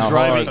coming out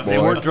hard, They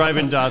boy. weren't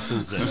driving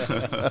Datsuns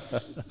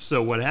then.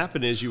 So what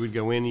happened is you would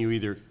go in, you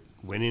either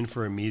went in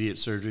for immediate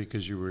surgery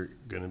because you were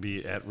going to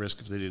be at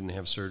risk if they didn't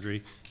have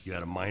surgery. You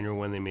had a minor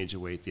one, they made you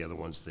wait. The other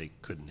ones, they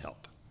couldn't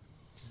help.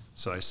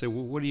 So I said,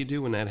 well, what do you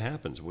do when that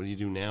happens? What do you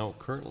do now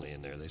currently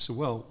in there? They said,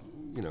 well,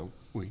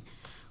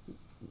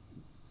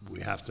 we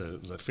have to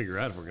figure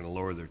out if we're going to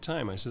lower their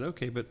time. I said,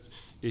 okay, but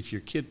if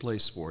your kid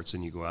plays sports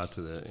and you go out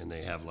and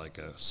they have like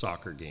a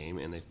soccer game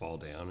and they fall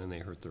down and they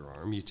hurt their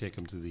arm, you take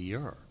them to the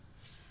ER.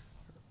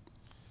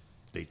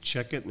 They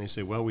check it and they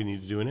say, well, we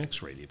need to do an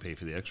x-ray. Do you pay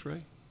for the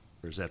x-ray?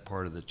 Or is that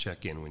part of the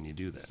check-in when you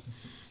do that?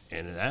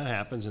 And if that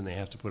happens and they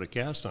have to put a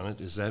cast on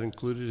it, is that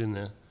included in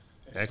the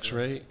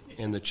x-ray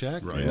and the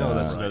check? Right. No,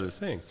 that's another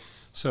thing.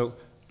 So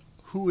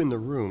who in the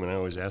room, and I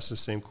always ask the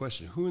same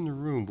question, who in the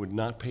room would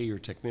not pay your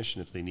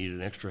technician if they need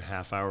an extra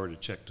half hour to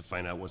check to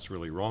find out what's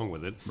really wrong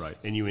with it? Right.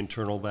 And you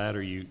internal that,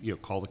 or you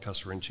call the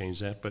customer and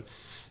change that. But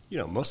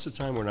most of the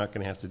time we're not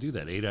going to have to do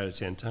that. 8 out of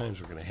 10 times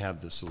we're going to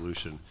have the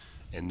solution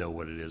and know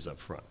what it is up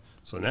front.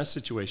 So in that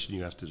situation,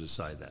 you have to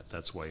decide that.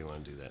 That's why you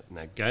want to do that. And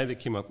that guy that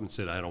came up and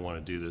said, I don't want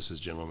to do this, as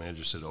general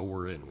manager said, oh,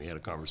 we're in. We had a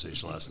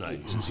conversation last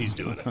night. He says he's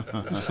doing it. And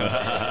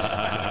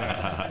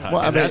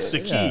that's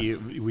the key.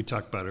 Yeah. We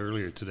talked about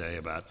earlier today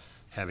about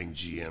having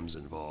GMs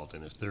involved.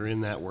 And if they're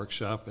in that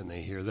workshop and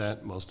they hear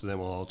that, most of them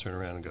will all turn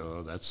around and go,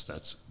 oh,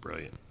 that's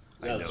brilliant.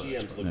 Now,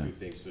 GMs look through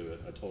things through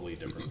a totally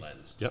different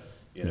lens. Yep.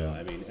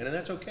 And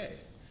that's okay.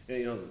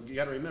 You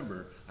got to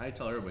remember, I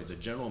tell everybody, the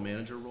general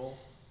manager role,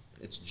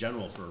 it's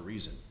general for a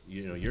reason.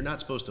 You're not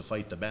supposed to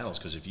fight the battles,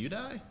 because if you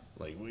die,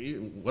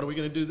 what are we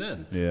going to do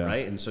then? Yeah.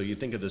 Right? And so you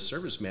think of the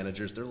service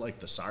managers, they're like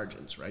the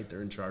sergeants, right?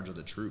 They're in charge of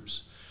the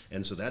troops.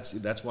 And so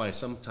that's why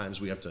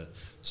sometimes we have to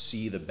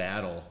see the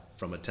battle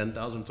from a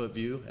 10,000-foot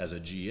view as a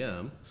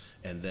GM,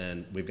 and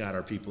then we've got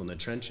our people in the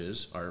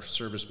trenches, our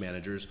service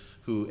managers,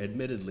 who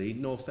admittedly,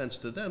 no offense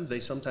to them, they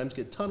sometimes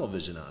get tunnel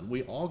vision on.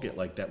 We all get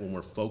like that when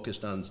we're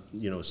focused on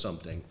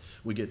something.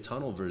 We get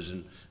tunnel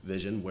vision,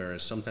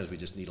 whereas sometimes we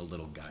just need a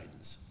little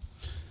guidance.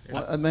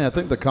 Well, I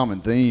think the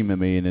common theme,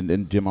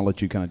 and Jim, I'll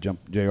let you kind of jump,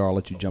 JR, I'll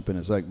let you jump in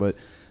a sec, but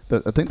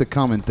I think the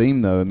common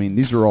theme, though,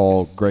 these are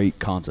all great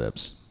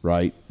concepts,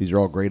 right? These are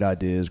all great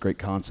ideas, great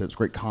concepts,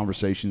 great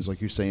conversations, like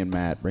you're saying,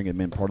 Matt, bringing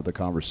them in part of the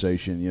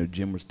conversation.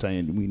 Jim was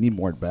saying we need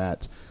more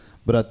at-bats.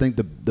 But I think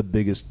the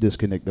biggest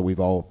disconnect that we've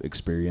all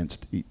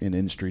experienced in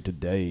industry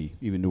today,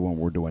 even doing what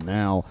we're doing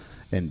now,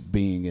 and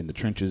being in the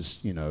trenches,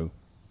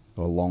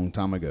 a long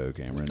time ago,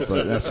 Cameron.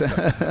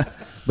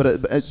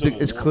 But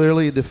it's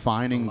clearly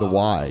defining the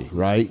why,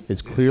 right?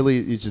 It's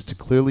just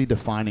clearly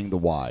defining the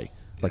why.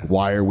 Like,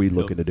 why are we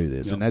looking to do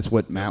this? And that's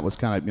what Matt was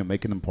kind of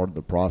making them part of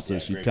the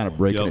process. You kind of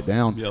breaking it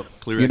down.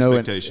 Clear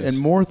expectations. And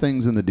more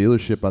things in the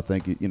dealership, I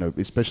think,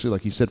 especially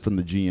like you said from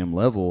the GM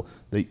level,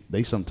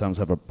 they sometimes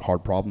have a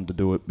hard problem to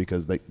do it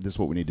because this is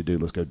what we need to do.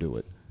 Let's go do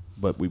it.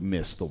 But we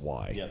miss the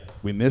why. Yep.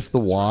 We miss the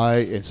why,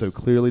 and so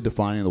clearly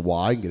defining the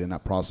why and getting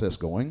that process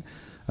going,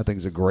 I think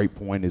is a great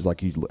point. Is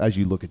like as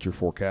you look at your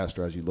forecast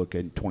or as you look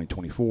at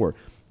 2024,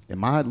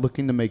 am I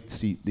looking to make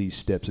these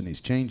steps and these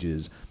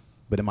changes?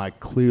 But am I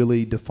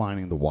clearly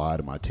defining the why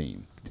to my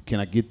team? can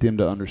I get them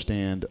to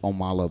understand on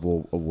my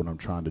level of what I'm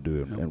trying to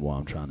do and why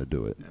I'm trying to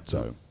do it?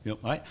 So. Yep,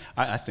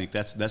 I think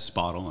that's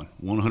spot on,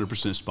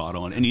 100% spot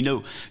on. And you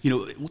know,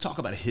 we'll talk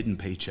about a hidden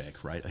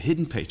paycheck, right? A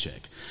hidden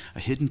paycheck.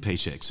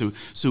 So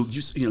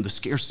the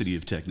scarcity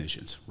of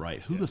technicians,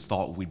 right? Who'd have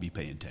thought we'd be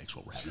paying techs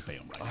what we're having to pay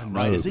them right now,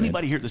 right? Does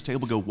anybody here at this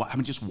table go, wow, I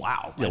mean, just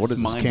wow? Yeah, what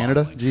is this,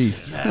 Canada?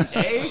 Jeez. Yeah,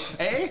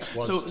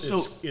 Well,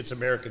 it's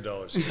American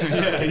dollars.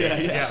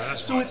 Yeah.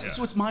 That's so right,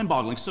 it's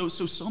mind-boggling. So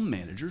some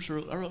managers are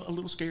a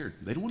little scared.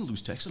 They don't want to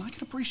lose techs, and I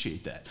can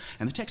appreciate that.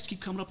 And the techs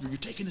keep coming up, you're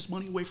taking this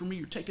money away from me,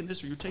 you're taking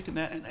this or you're taking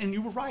that. And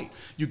you were right.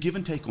 You give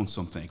and take on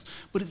some things.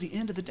 But at the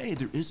end of the day,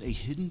 there is a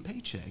hidden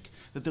paycheck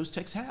that those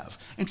techs have.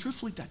 And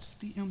truthfully, that's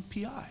the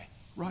MPI,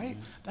 right?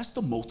 That's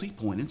the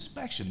multi-point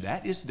inspection.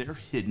 That is their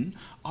hidden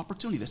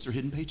opportunity. That's their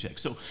hidden paycheck.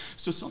 So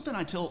something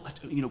I tell,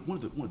 one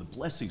of the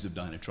blessings of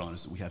Dynatron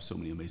is that we have so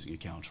many amazing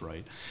accounts,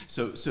 right?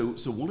 So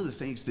one of the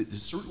things that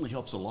certainly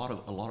helps a lot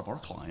of our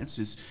clients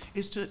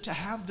is to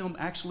have them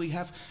actually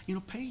have,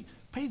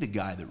 pay the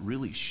guy that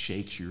really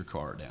shakes your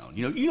car down.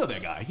 You know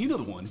that guy. You know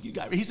the one.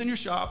 He's in your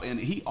shop, and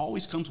he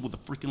always comes with a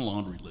freaking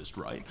laundry list,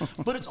 right?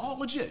 But it's all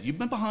legit. You've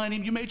been behind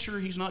him. You made sure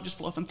he's not just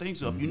fluffing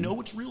things up. You know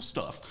it's real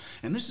stuff.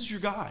 And this is your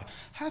guy.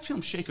 Have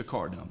him shake a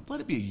car down.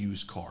 Let it be a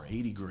used car,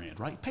 $80,000,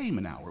 right? Pay him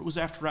an hour. It was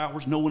after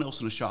hours. No one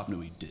else in the shop knew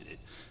he did it.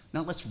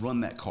 Now let's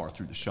run that car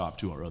through the shop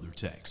to our other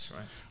techs.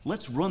 Right.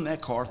 Let's run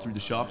that car through the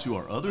shop to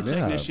our other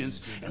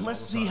technicians, and let's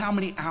see how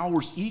many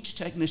hours each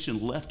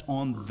technician left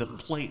on the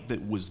plate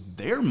that was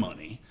their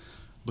money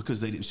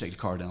because they didn't shake the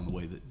car down the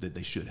way that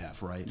they should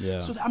have, right? Yeah.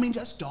 So, I mean,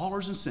 that's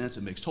dollars and cents.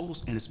 It makes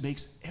totals, and it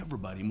makes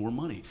everybody more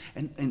money.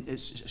 And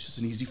it's just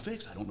an easy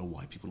fix. I don't know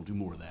why people don't do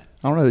more of that.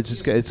 I don't know.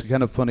 It's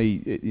kind of funny,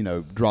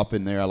 drop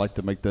in there. I like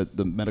to make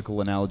the medical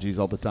analogies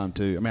all the time,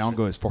 too. I mean, I don't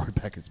go as far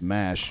back as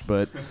MASH,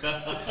 but...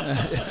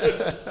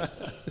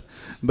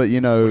 But,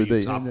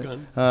 Top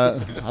Gun?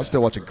 I'm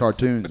still watching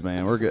cartoons,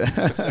 man. We're good.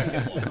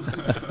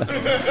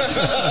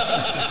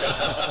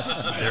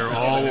 They're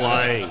all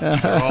lying.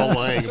 They're all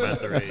lying about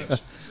their age.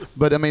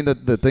 But I mean,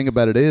 the thing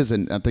about it is,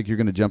 and I think you're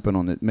going to jump in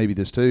on it, maybe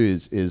this too,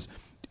 is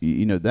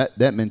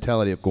that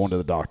mentality of going to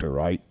the doctor,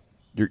 right?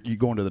 You're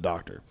going to the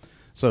doctor.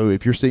 So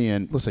if you're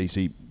seeing, let's say you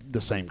see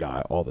the same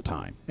guy all the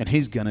time, and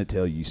he's going to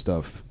tell you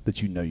stuff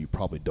that you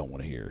probably don't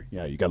want to hear.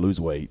 You got to lose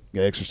weight, you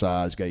got to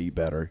exercise, got to eat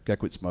better, got to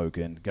quit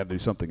smoking, got to do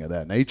something of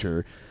that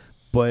nature.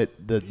 But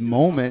the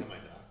moment...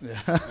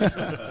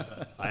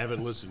 I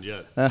haven't listened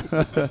yet.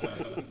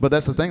 But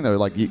that's the thing, though.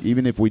 Like,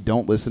 even if we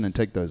don't listen and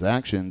take those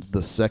actions,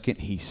 the second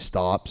he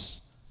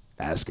stops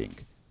asking,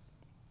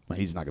 well,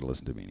 he's not going to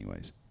listen to me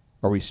anyways.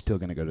 Are we still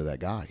going to go to that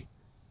guy?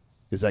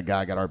 Is that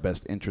guy got our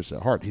best interests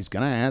at heart? He's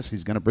going to ask.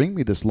 He's going to bring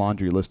me this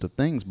laundry list of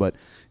things, but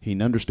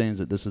he understands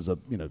that this is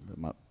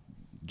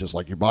just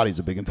like your body's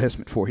a big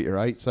investment for you,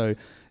 right? So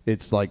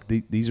it's like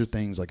these are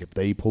things like if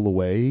they pull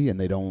away and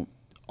they don't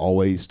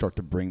always start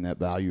to bring that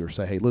value or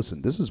say, hey,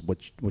 listen, this is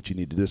what you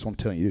need to do. This is what I'm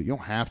telling you. You don't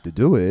have to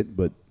do it,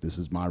 but this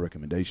is my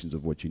recommendations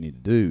of what you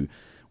need to do.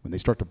 When they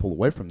start to pull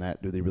away from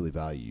that, do they really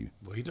value you?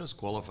 Well, he does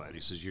qualify it.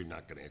 He says, you're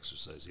not going to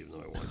exercise even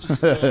though I want you.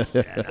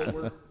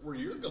 But where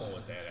you're going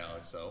with that,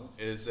 Alex, though,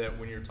 is that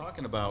when you're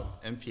talking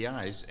about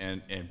MPIs,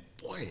 and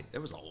boy, there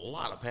was a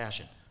lot of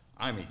passion.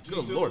 I mean,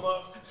 good Lord.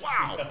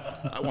 Wow.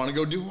 I want to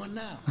go do one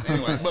now.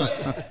 Anyway,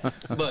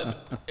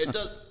 but it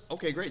does.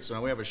 Okay, great. So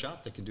now we have a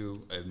shop that can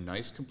do a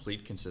nice,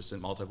 complete,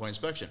 consistent multi-point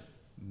inspection.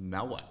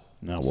 Now what?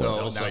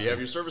 So now you have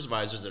your service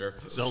advisors that are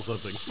sell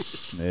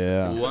something.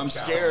 Yeah. Ooh, I'm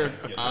scared.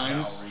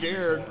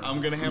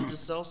 I'm going to have to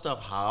sell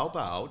stuff. How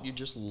about you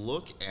just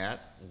look at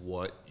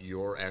what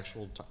your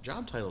actual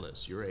job title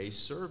is? You're a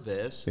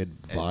service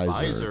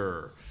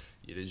advisor.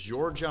 It is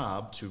your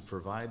job to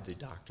provide the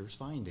doctor's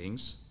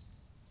findings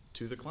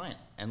to the client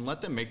and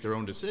let them make their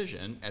own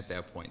decision at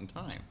that point in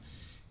time.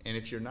 And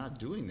if you're not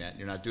doing that,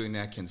 you're not doing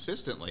that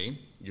consistently,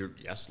 you're,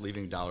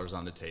 leaving dollars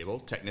on the table.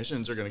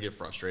 Technicians are going to get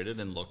frustrated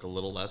and look a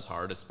little less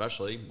hard,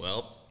 especially,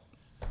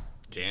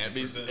 can't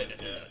be,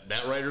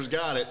 that writer's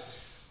got it.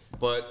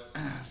 But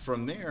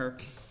from there,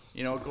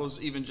 it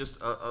goes even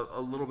just a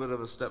little bit of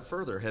a step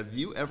further. Have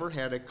you ever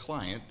had a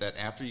client that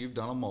after you've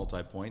done a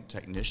multi-point,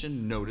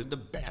 technician noted the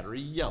battery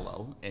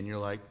yellow, and you're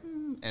like,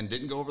 and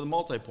didn't go over the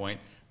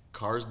multi-point,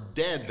 car's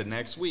dead the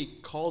next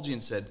week, called you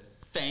and said,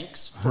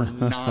 thanks for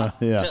not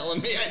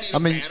telling me I need a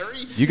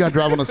battery. You got to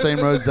drive on the same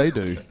roads they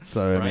do.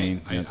 So, right.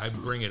 I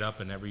bring it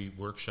up in every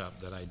workshop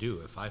that I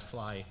do. If I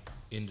fly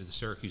into the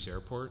Syracuse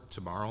airport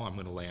tomorrow, I'm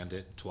going to land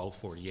at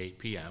 12:48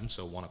 p.m.,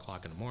 so 1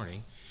 o'clock in the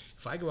morning.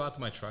 If I go out to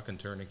my truck and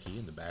turn a key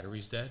and the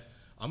battery's dead,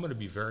 I'm going to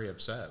be very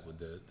upset with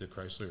the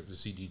Chrysler, the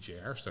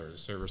CDJR store that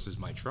services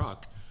my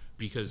truck,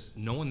 because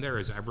no one there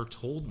has ever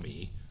told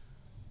me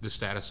the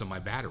status of my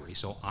battery.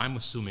 So I'm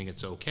assuming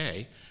it's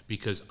okay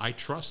because I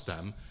trust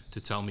them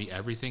to tell me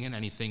everything and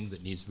anything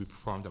that needs to be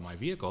performed on my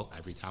vehicle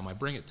every time I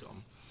bring it to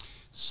them.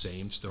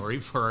 Same story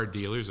for our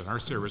dealers and our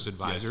service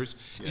advisors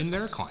and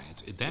their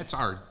clients. That's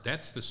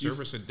the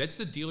service, that's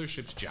the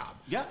dealership's job.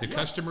 The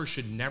customer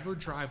should never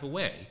drive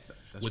away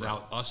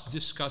without us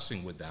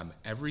discussing with them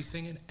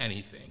everything and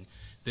anything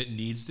that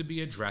needs to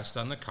be addressed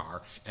on the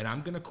car. And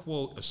I'm going to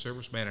quote a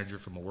service manager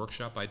from a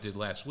workshop I did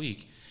last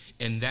week,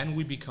 and then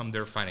we become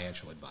their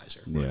financial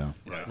advisor. Yeah.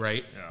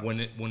 Right?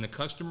 Yeah. When the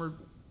customer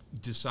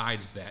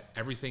decides that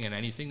everything and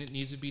anything that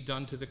needs to be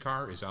done to the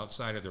car is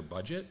outside of their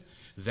budget,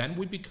 then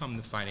we become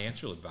the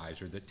financial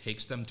advisor that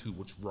takes them to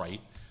what's right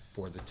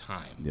for the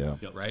time,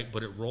 right?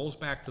 But it rolls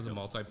back to the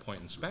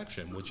multi-point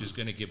inspection, which is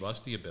going to give us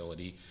the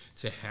ability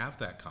to have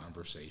that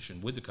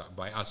conversation with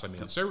by us, I mean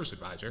the service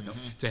advisor,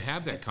 to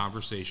have that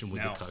conversation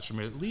with the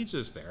customer that leads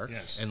us there.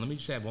 Yes. And let me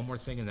just add one more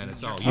thing, and then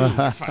it's all You're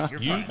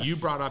you. fine. You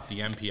brought up the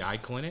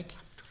MPI clinic.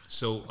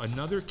 So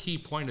another key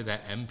point of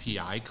that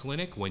MPI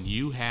clinic, when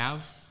you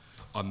have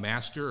a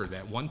master or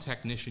that one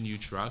technician you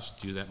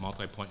trust do that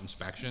multi-point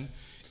inspection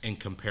and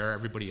compare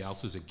everybody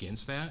else's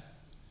against that,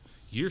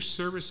 your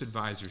service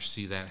advisors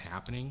see that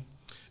happening,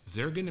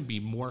 they're going to be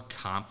more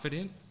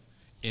confident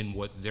in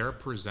what they're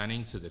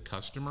presenting to the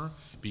customer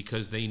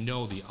because they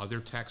know the other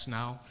techs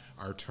now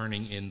are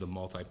turning in the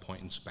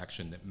multi-point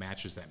inspection that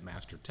matches that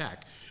master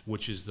tech,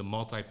 which is the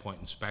multi-point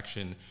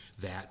inspection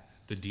that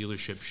the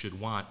dealership should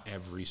want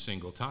every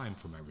single time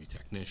from every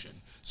technician.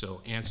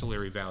 So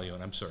ancillary value,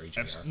 and I'm sorry,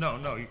 JR.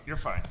 No, you're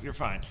fine. You're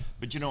fine.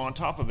 But on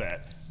top of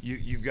that,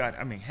 you've got,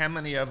 how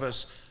many of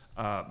us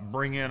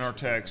bring in our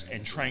techs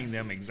and train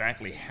them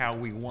exactly how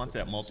we want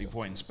that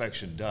multi-point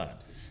inspection done?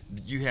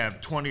 You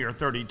have 20 or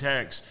 30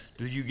 techs.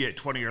 Do you get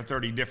 20 or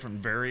 30 different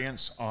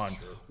variants on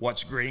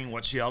what's green,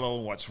 what's yellow,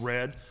 what's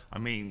red?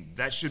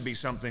 That should be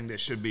something that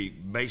should be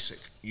basic.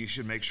 You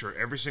should make sure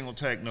every single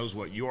tech knows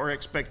what your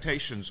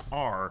expectations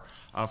are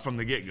from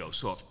the get-go.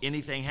 So if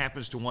anything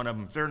happens to one of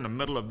them, if they're in the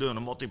middle of doing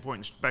a multi-point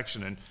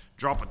inspection and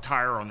drop a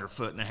tire on their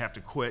foot and they have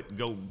to quit and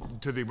go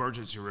to the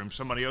emergency room,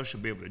 somebody else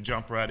should be able to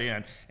jump right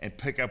in and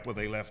pick up where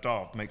they left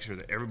off. Make sure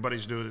that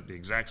everybody's doing it the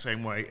exact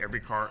same way, every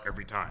car,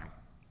 every time.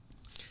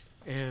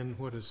 And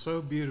what is so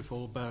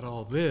beautiful about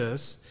all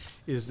this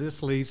is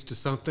this leads to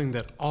something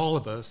that all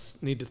of us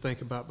need to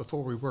think about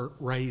before we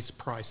raise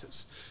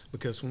prices.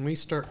 Because when we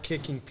start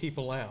kicking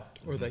people out,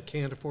 or they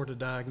can't afford a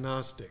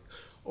diagnostic,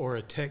 or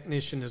a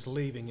technician is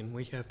leaving and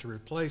we have to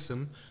replace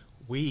them,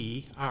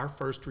 our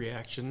first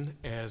reaction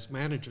as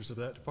managers of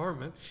that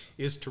department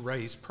is to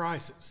raise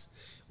prices.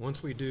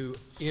 Once we do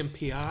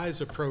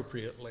MPIs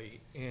appropriately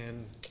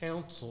and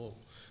counsel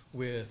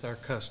with our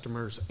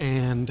customers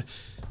and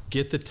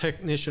get the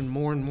technician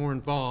more and more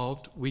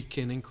involved, we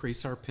can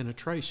increase our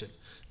penetration.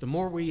 The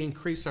more we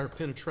increase our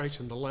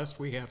penetration, the less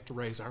we have to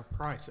raise our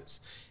prices.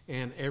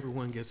 And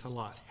everyone gets a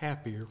lot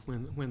happier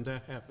when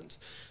that happens.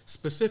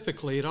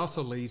 Specifically, it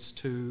also leads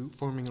to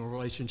forming a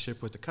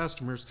relationship with the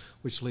customers,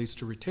 which leads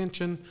to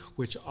retention,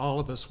 which all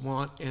of us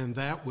want, and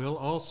that will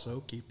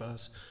also keep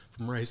us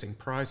from raising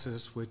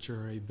prices, which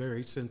are a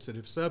very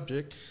sensitive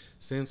subject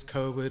since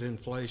COVID,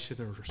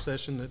 inflation, a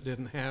recession that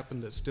didn't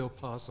happen that's still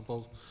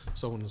possible,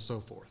 so on and so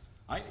forth.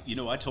 I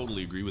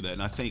totally agree with that,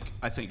 and I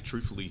think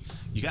truthfully,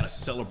 you got to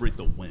celebrate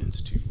the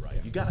wins too, right?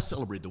 You got to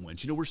celebrate the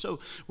wins. We're so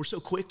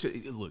quick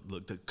to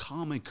look. The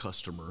common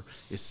customer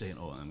is saying,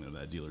 "Oh, I'm going to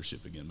that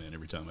dealership again, man.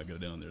 Every time I go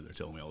down there, they're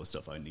telling me all the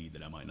stuff I need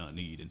that I might not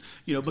need."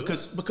 And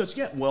because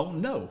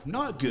no,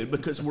 not good,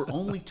 because we're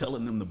only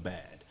telling them the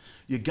bad.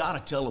 You got to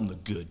tell them the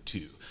good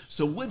too.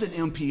 So with an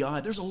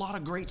MPI, there's a lot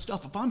of great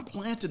stuff. If I'm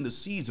planting the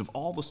seeds of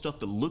all the stuff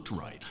that looked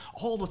right,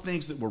 all the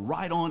things that were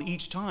right on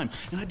each time,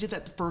 and I did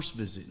that the first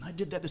visit, and I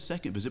did that the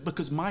second visit,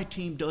 because my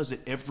team does it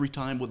every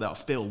time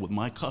without fail with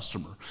my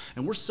customer,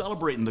 and we're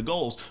celebrating the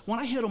goals. When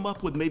I hit them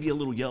up with maybe a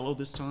little yellow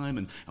this time,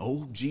 and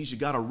oh geez, you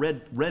got a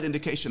red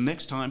indication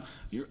next time,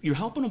 you're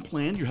helping them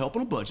plan, you're helping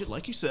them budget,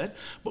 like you said,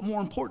 but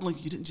more importantly,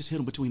 you didn't just hit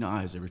them between the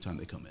eyes every time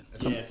they come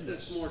in. Yeah,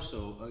 it's more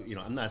so,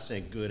 I'm not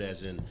saying good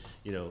as in,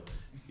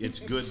 it's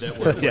good that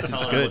we're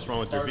telling them what's wrong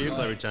with their vehicle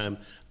every time.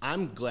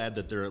 I'm glad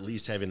that they're at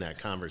least having that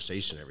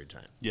conversation every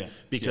time. Yeah.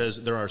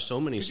 Because there are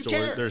so many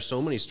stores. There's so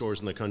many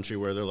stores in the country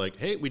where they're like,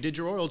 "Hey, we did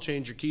your oil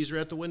change. Your keys are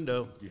at the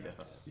window." Yeah.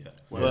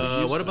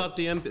 What about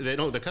the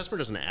the customer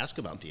doesn't ask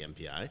about the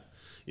MPI.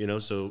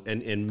 So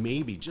and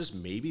maybe, just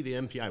maybe, the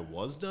MPI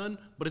was done,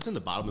 but it's in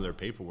the bottom of their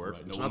paperwork.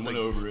 Right, it's no not one went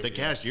like over it. The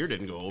cashier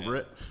didn't go over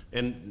it,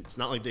 and it's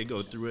not like they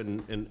go through it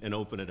and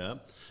open it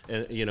up,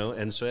 and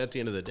and so at the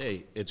end of the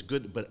day, it's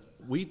good. But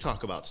we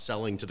talk about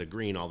selling to the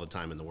green all the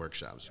time in the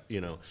workshops. They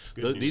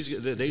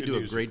do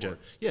a great job.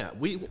 Yeah,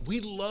 we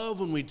love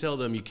when we tell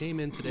them, you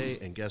came in today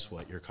and guess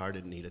what? Your car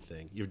didn't need a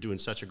thing. You're doing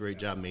such a great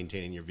job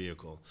maintaining your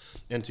vehicle.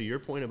 And to your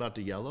point about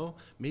the yellow,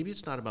 maybe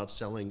it's not about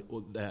selling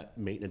that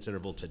maintenance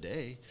interval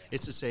today.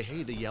 It's to say,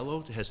 hey, the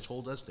yellow has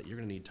told us that you're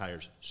going to need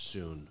tires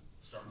soon.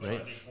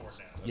 Right?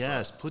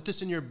 Yes, put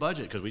this in your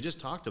budget, because we just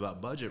talked about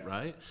budget,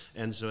 right?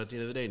 And so at the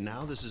end of the day,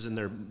 now this is in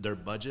their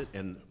budget,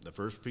 and the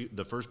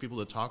first people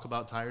to talk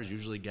about tires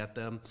usually get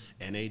them.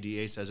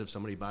 NADA says if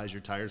somebody buys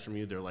your tires from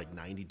you, they're like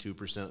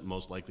 92%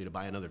 most likely to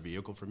buy another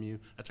vehicle from you.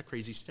 That's a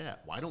crazy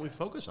stat. Why don't we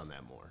focus on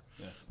that more?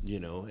 Yeah.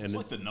 And it's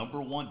like the number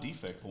one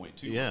defect point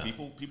too. Yeah.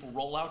 People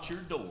roll out your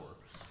door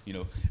You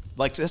know,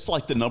 like that's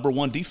like the number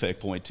one defect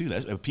point too.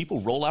 That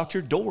people roll out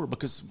your door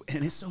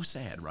and it's so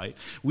sad, right?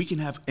 We can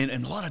have, and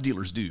a lot of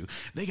dealers do.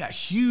 They got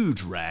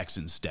huge racks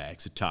and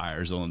stacks of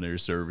tires on their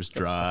service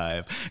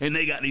drive, and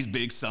they got these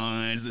big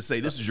signs that say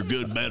this is your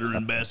good, better,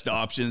 and best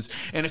options.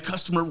 And a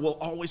customer will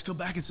always come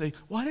back and say,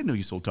 "Well, I didn't know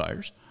you sold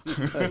tires."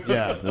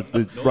 Yeah,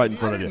 right in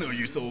front I of you. didn't know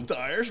you sold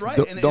tires, right?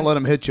 Don't let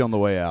them hit you on the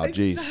way out.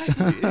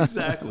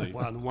 Exactly.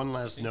 Well, and one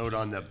last note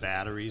on the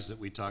batteries that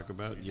we talk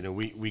about. You know,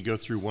 we go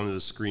through one of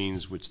the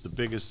screens, which the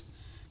biggest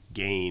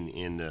gain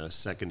in the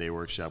second day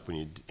workshop when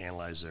you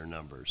analyze their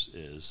numbers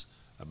is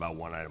about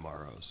one item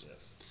ROs.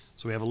 Yes.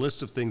 So we have a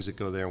list of things that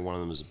go there, and one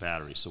of them is a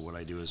battery. So what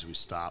I do is we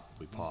stop,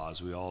 we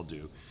pause, we all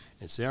do,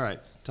 and say, all right,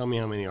 tell me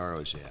how many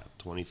ROs you have.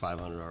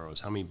 2,500 ROs.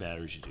 How many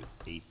batteries you do?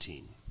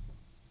 18.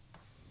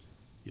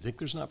 You think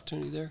there's an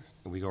opportunity there?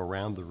 And we go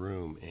around the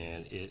room,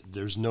 and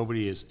there's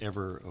nobody is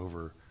ever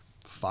over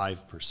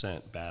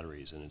 5%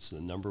 batteries, and it's the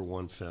number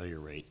one failure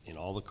rate in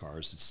all the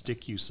cars that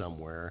stick you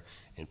somewhere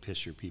and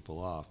piss your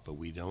people off, but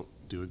we don't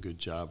do a good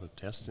job of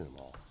testing them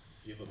all.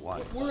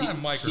 Why? We're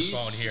on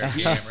microphone here.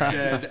 He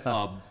said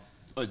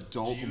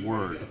adult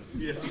word.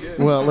 Yes, he did.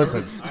 Well,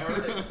 listen,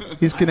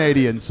 he's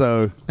Canadian,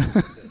 so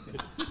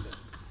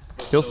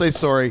he'll say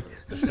sorry.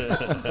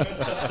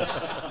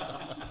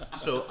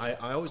 So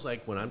I always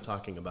like when I'm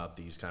talking about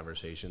these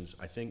conversations,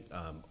 I think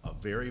a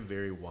very,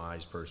 very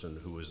wise person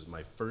who was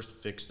my first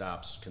fixed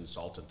ops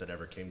consultant that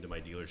ever came to my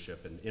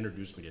dealership and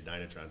introduced me to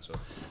Dynatron, so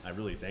I'm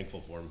really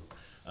thankful for him.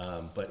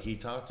 But he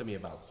talked to me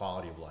about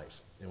quality of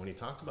life. And when he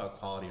talked about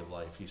quality of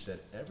life, he said,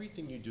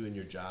 everything you do in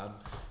your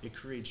job, it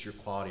creates your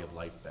quality of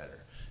life better.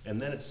 And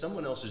then it's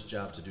someone else's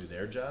job to do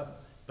their job,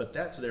 but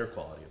that's their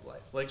quality of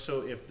life. Like,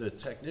 so if the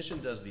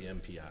technician does the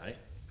MPI,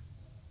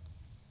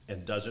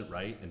 and does it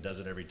right and does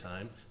it every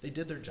time, they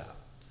did their job.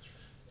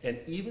 And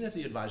even if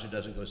the advisor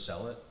doesn't go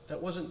sell it,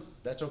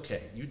 that's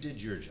okay. You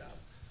did your job,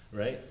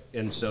 right?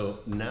 And so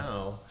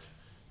now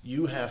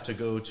you have to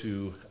go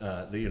to,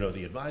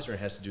 the advisor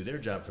has to do their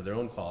job for their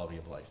own quality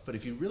of life. But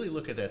if you really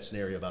look at that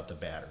scenario about the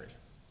battery,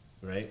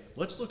 right?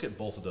 Let's look at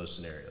both of those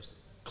scenarios.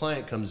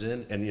 Client comes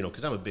in, and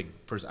because I'm a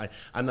big person,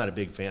 I'm not a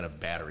big fan of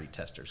battery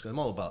testers, because I'm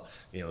all about,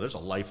 there's a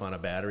life on a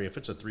battery. If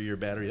it's a 3-year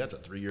battery, that's a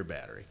 3-year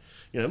battery.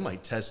 It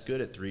might test good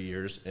at 3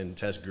 years and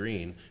test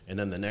green, and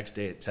then the next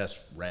day it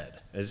tests red.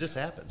 It just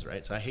happens,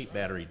 right? So I hate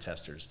battery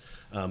testers.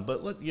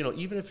 But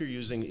even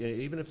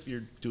if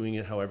you're doing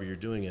it however you're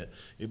doing it,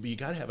 you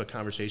got to have a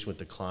conversation with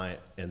the client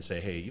and say,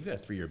 hey, you've got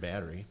a 3-year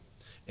battery,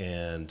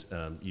 and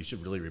you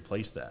should really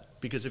replace that.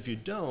 Because if you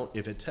don't,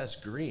 if it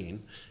tests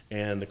green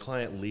and the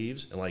client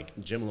leaves, and like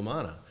Jim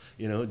LaManna,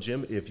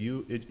 Jim, if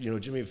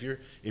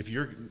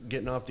you're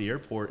getting off the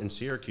airport in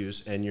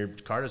Syracuse and your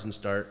car doesn't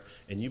start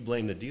and you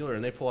blame the dealer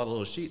and they pull out a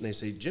little sheet and they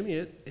say, Jimmy,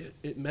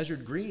 it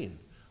measured green.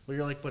 Well,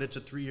 you're like, but it's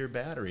a 3-year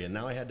battery, and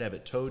now I had to have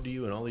it towed to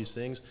you and all these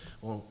things.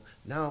 Well,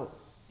 now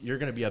you're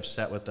going to be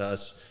upset with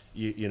us.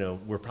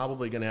 We're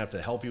probably going to have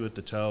to help you with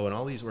the tow and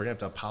all these. We're going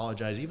to have to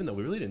apologize, even though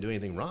we really didn't do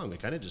anything wrong. We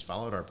kind of just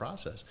followed our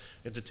process.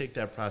 We have to take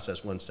that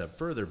process one step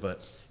further.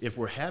 But if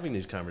we're having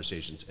these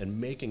conversations and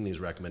making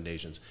these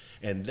recommendations,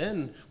 and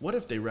then what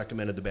if they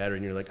recommended the battery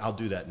and you're like, I'll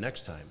do that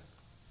next time,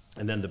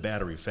 and then the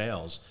battery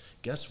fails?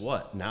 Guess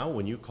what? Now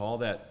when you call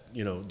that,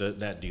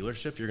 that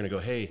dealership, you're going to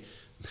go, hey,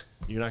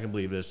 you're not going to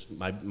believe this.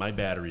 My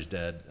battery's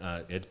dead.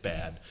 It's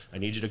bad. I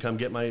need you to come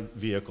get my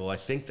vehicle. I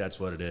think that's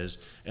what it is.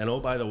 And oh,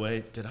 by the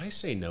way, did I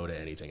say no to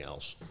anything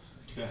else?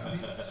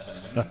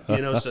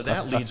 So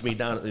that leads me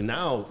down. And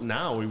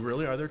now we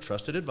really are their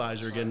trusted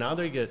advisor again. Now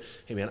they get,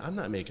 hey man, I'm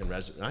not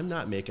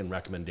making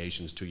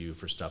recommendations to you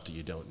for stuff that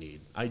you don't need.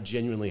 I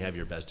genuinely have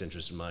your best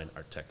interest in mind.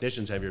 Our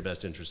technicians have your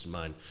best interest in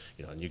mind.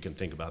 And you can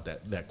think about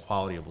that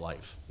quality of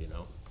life.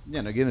 Yeah,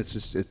 and again,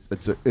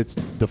 it's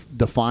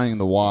defining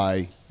the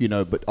why,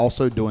 but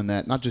also doing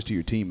that not just to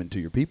your team and to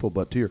your people,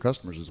 but to your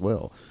customers as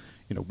well.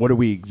 What are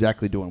we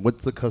exactly doing?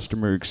 What's the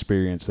customer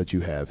experience that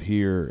you have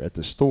here at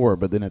the store,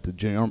 but then at the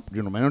general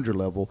manager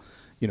level,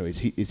 is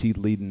he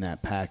leading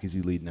that pack? Is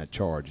he leading that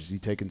charge? Is he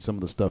taking some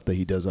of the stuff that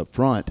he does up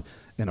front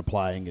and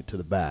applying it to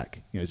the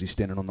back? Is he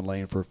standing on the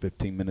lane for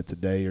 15 minutes a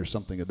day or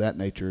something of that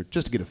nature,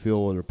 just to get a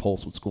feel or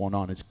pulse what's going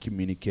on? Is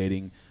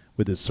communicating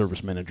with his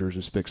service managers,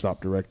 his fixed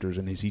op directors,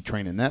 and is he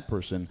training that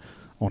person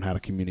on how to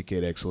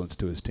communicate excellence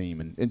to his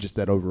team and just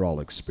that overall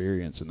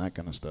experience and that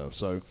kind of stuff?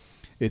 So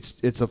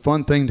it's a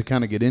fun thing to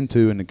kind of get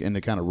into and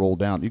to kind of roll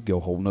down. You could go a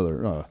whole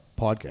nother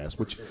podcast.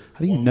 Which how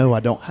do you know I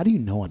don't have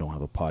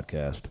a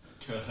podcast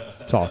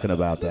talking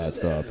about that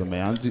stuff? I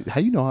mean,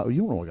 how you know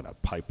you don't want to get a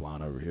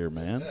pipeline over here,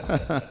 man?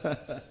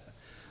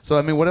 So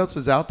I mean, what else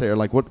is out there?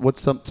 Like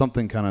what's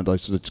something kind of like,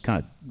 so it's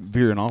kind of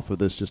veering off of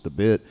this just a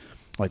bit.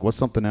 Like, what's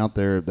something out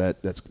there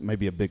that's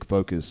maybe a big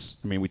focus?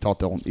 I mean, we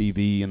talked on EV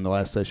in the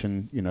last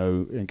session,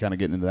 and kind of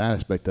getting into that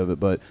aspect of it.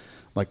 But,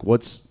 like,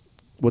 what's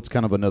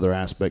kind of another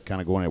aspect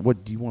kind of going on?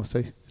 What do you want to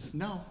say?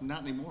 No,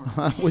 not anymore.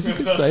 Well, you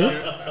could say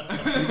it.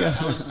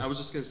 I was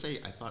just going to say,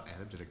 I thought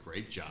Adam did a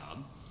great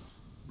job,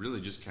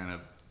 really just kind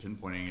of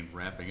pinpointing and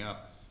wrapping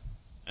up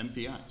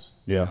MPIs.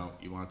 Yeah.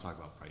 You want to talk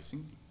about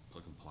pricing,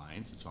 plug and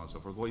clients and so on and so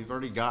forth. Well, you've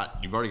already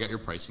got your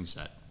pricing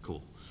set.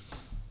 Cool.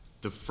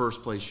 The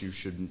first place you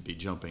shouldn't be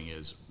jumping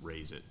is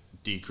raise it,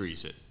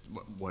 decrease it,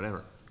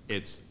 whatever.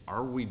 It's,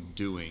 are we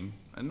doing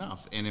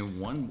enough? And in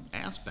one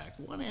aspect,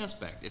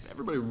 if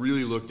everybody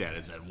really looked at it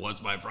and said,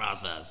 what's my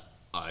process?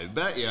 I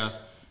bet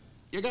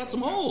you got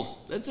some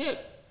holes. That's it.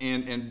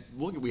 And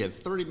look, we had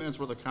 30 minutes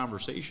worth of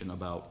conversation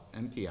about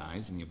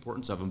MPIs and the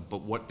importance of them,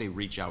 but what they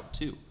reach out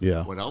to.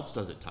 Yeah. What else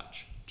does it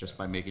touch? Just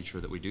by making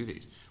sure that we do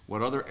these.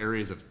 What other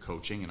areas of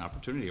coaching and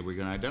opportunity are we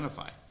going to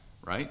identify,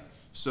 right?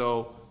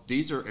 So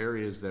these are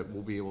areas that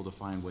we'll be able to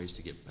find ways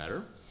to get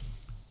better,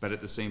 but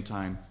at the same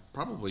time,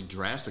 probably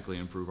drastically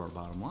improve our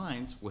bottom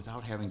lines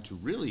without having to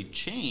really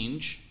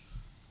change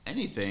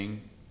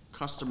anything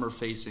customer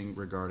facing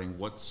regarding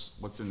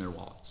what's in their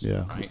wallets,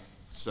 right?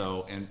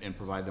 So, and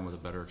provide them with a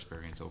better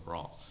experience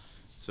overall.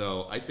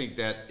 So I think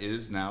that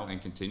is now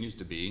and continues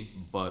to be,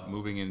 but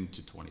moving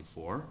into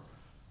 24,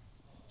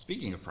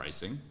 speaking of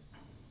pricing,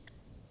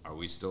 are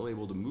we still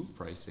able to move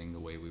pricing the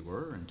way we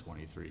were in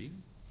 23,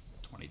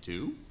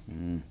 22?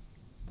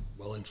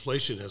 Well,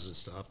 inflation hasn't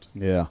stopped.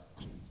 Yeah.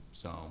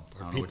 So I don't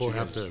know what People you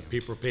have guys- to.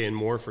 People are paying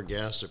more for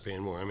gas. They're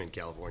paying more. I'm in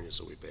California,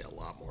 so we pay a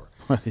lot more.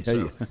 Yeah,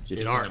 So yeah.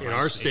 in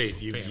our state,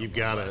 state, paying you've more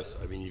got to. less.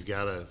 I mean, you've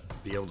got to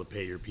be able to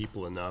pay your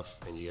people enough,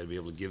 and you got to be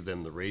able to give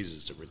them the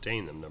raises to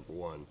retain them. Number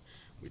one,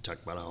 we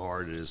talked about how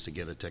hard it is to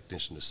get a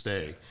technician to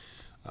stay.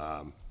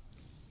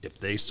 If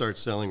they start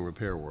selling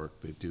repair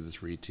work, they do the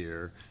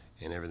 3-tier,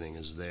 and everything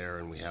is there,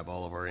 and we have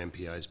all of our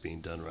MPIs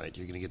being done right,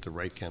 you're going to get the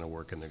right kind of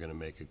work, and they're going to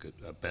make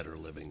a better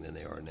living than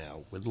they are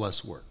now with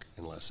less work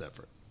and less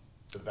effort.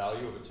 The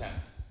value of a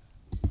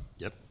 10th.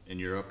 Yep. In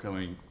your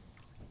upcoming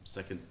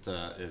second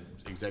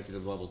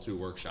executive level 2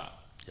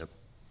 workshop. Yep.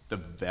 The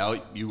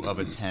value of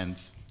a 10th,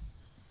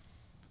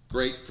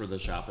 great for the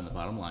shop and the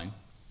bottom line.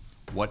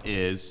 What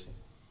is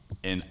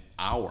an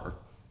hour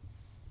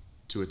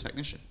to a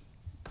technician?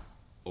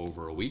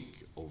 Over a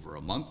week, over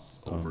a month,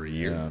 over a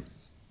year?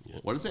 Yeah.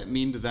 What does that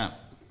mean to them?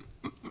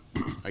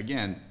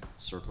 Again,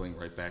 circling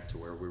right back to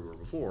where we were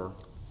before,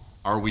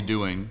 are we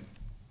doing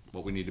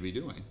what we need to be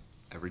doing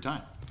every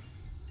time?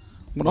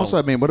 But also,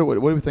 I mean, what do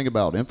we think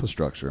about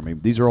infrastructure? I mean,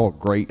 these are all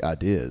great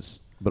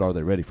ideas, but are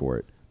they ready for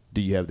it?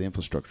 Do you have the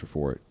infrastructure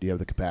for it? Do you have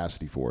the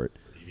capacity for it?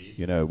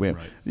 You know,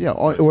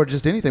 or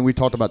just anything. We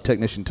talked about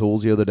technician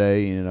tools the other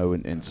day, you know,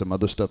 and some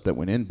other stuff that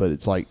went in, but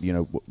it's like, you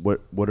know,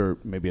 what are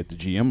maybe at the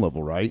GM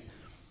level, right?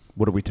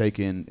 What are we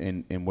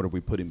taking and what are we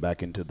putting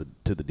back into the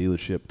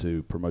dealership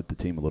to promote the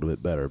team a little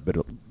bit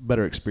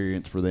better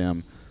experience for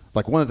them?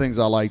 Like one of the things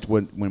I liked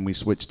when we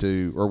switched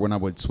to, or when I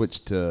would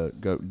switch to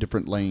go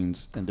different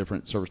lanes and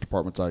different service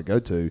departments I go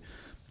to, you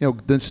know,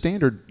 the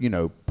standard, you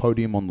know,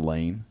 podium on the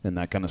lane and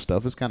that kind of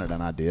stuff is kind of an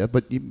idea.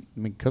 But I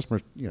mean,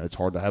 customers, you know, it's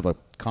hard to have a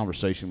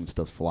conversation when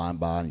stuff's flying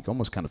by, and you can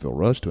almost kind of feel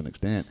rushed to an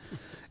extent.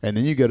 And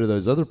then you go to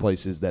those other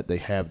places that they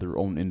have their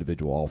own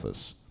individual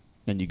office,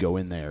 and you go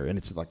in there, and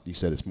it's like you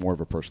said, it's more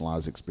of a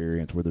personalized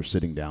experience where they're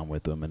sitting down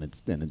with them, and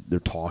they're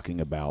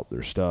talking about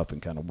their stuff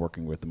and kind of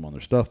working with them on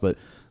their stuff. But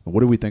what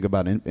do we think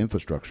about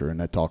infrastructure?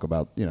 And I talk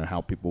about, you know,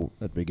 how people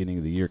at the beginning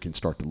of the year can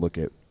start to look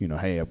at, you know,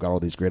 hey, I've got all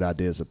these great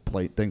ideas of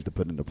things to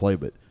put into play,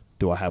 but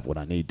do I have what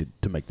I need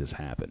to make this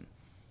happen?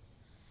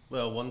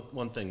 Well,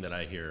 one thing that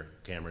I hear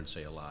Cameron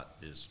say a lot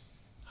is,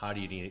 how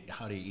do you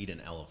eat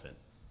an elephant?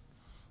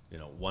 You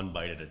know, one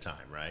bite at a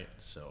time, right?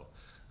 So,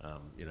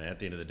 you know, at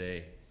the end of the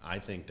day, I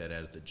think that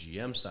as the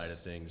GM side of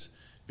things,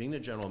 being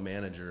the general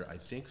manager, I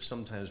think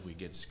sometimes we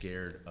get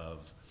scared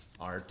of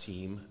our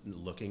team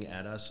looking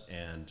at us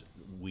and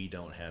we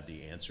don't have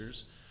the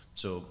answers.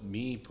 So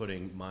me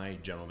putting my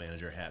general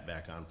manager hat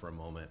back on for a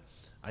moment,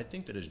 I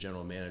think that as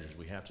general managers,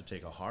 we have to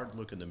take a hard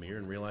look in the mirror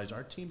and realize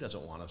our team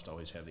doesn't want us to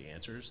always have the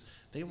answers.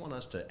 They want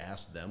us to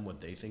ask them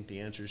what they think the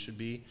answers should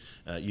be.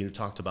 You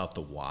talked about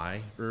the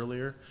why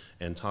earlier,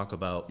 and talk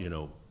about, you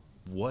know,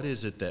 what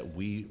is it that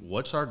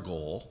what's our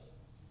goal,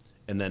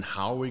 and then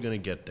how are we going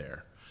to get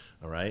there?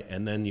 All right.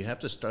 And then you have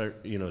to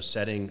start, you know,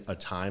 setting a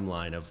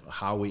timeline of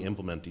how we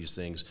implement these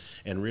things,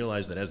 and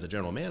realize that as the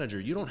general manager,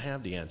 you don't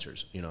have the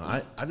answers. You know,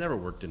 I've never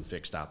worked in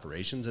fixed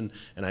operations, and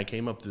I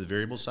came up to the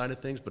variable side of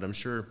things, but I'm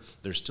sure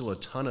there's still a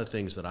ton of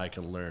things that I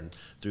can learn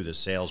through the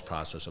sales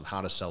process of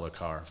how to sell a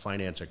car,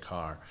 finance a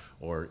car,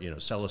 or, you know,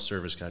 sell a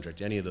service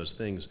contract, any of those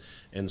things.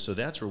 And so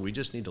that's where we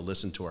just need to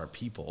listen to our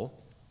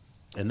people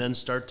and then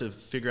start to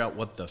figure out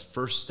what the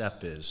first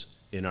step is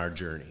in our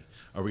journey.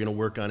 Are we going to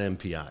work on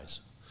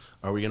MPIs?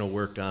 Are we going to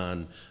work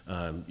on,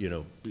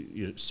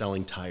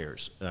 selling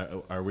tires?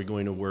 Are we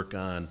going to work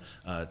on,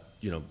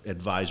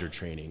 advisor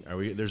training?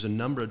 There's a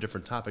number of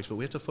different topics, but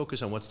we have to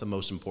focus on what's the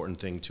most important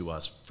thing to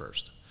us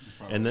first.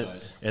 And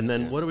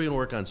then what are we going to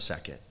work on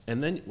second?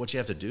 And then what you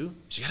have to do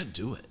is you got to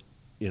do it.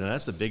 You know,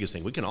 that's the biggest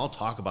thing. We can all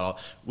talk about,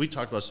 we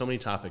talked about so many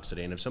topics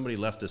today, and if somebody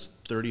left this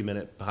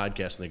 30-minute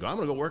podcast and they go, I'm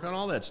going to go work on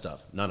all that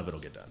stuff, none of it will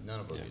get done. None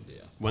of it will get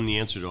done. When the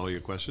answer to all your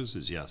questions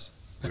is yes.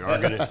 We are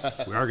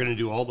going to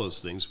do all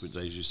those things, but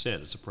as you said,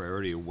 it's a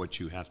priority of what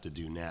you have to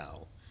do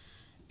now.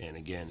 And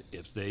again,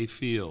 if they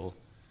feel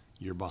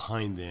you're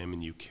behind them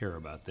and you care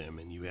about them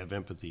and you have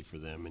empathy for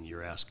them and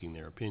you're asking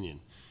their opinion.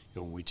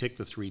 When we take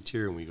the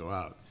 3-tier and we go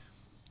out,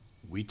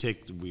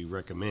 we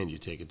recommend you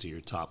take it to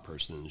your top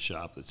person in the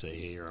shop that say,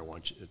 hey, here, I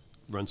want you to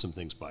run some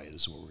things by you.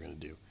 This is what we're going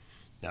to do.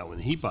 Now, when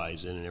he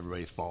buys in and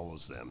everybody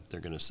follows them, they're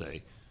going to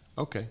say,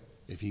 okay,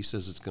 if he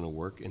says it's going to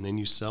work, and then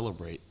you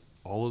celebrate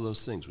all of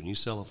those things. When you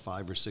sell a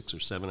 5 or 6 or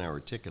 7 hour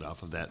ticket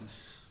off of that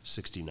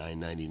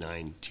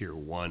 $69.99 tier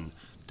 1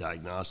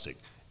 diagnostic,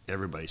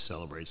 everybody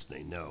celebrates and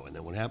they know. And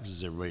then what happens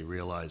is everybody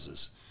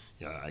realizes,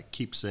 I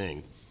keep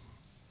saying,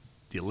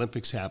 the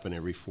Olympics happen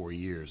every 4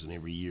 years, and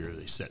every year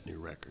they set new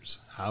records.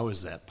 How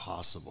is that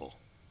possible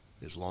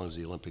as long as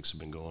the Olympics have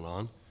been going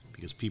on?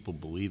 Because people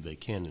believe they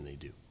can, and they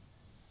do.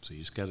 So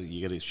you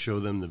got to show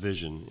them the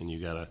vision, and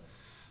you got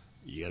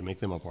to make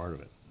them a part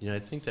of it. I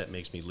think that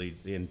makes me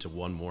lead into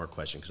one more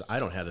question, because I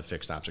don't have the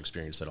fixed ops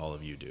experience that all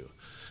of you do.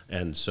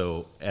 And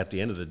so at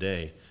the end of the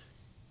day,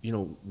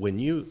 when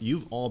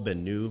you've all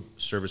been new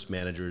service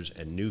managers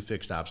and new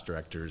fixed ops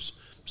directors,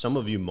 some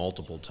of you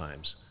multiple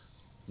times.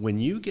 When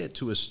you get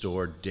to a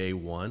store day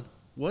one,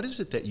 what is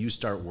it that you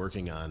start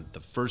working on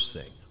the first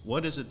thing?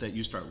 What is it that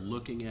you start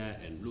looking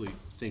at and really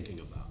thinking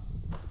about?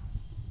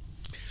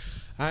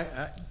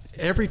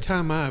 Every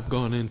time I've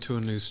gone into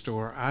a new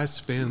store, I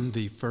spend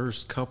the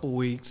first couple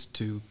weeks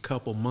to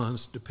couple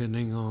months,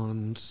 depending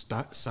on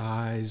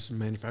size,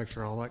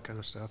 manufacturer, all that kind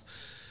of stuff,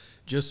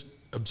 just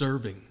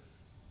observing.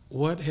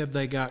 What have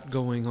they got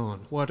going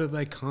on? What are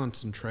they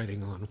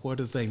concentrating on? What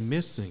are they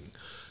missing?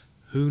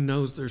 Who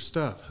knows their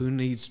stuff? Who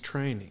needs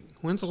training?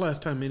 When's the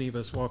last time any of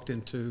us walked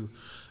into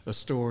a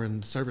store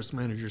and the service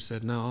manager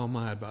said, no, all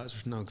my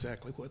advisors know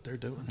exactly what they're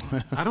doing?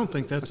 I don't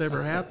think that's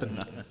ever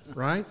happened,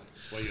 right?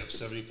 Well, you have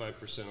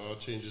 75% oil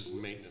changes and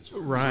maintenance.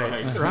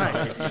 Right.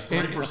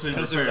 20%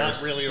 because they're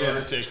not really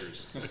order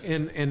takers.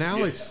 And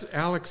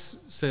Alex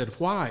said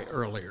why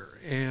earlier,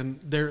 and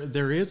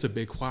there is a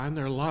big why, and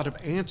there are a lot of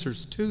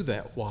answers to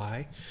that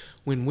why.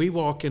 When we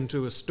walk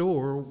into a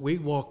store, we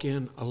walk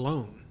in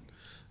alone,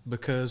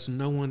 because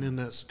no one in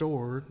that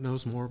store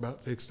knows more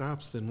about fixed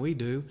ops than we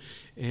do,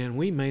 and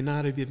we may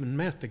not have even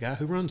met the guy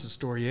who runs the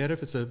store yet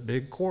if it's a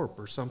big corp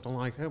or something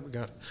like that. We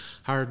got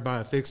hired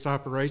by a fixed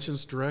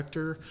operations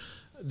director.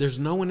 There's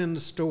no one in the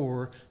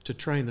store to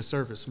train a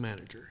service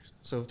manager.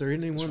 So if there's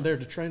anyone there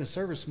to train a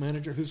service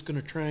manager, who's going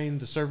to train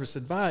the service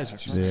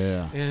advisors?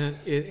 Yeah. And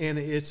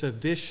it's a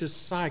vicious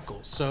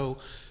cycle. So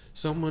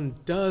someone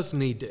does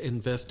need to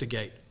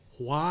investigate,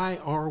 why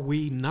are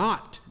we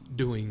not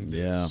doing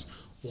this? Yeah.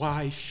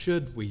 Why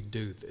should we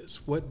do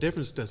this? What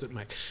difference does it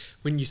make?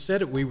 When you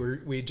said it,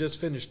 we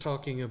just finished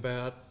talking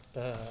about,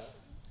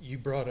 you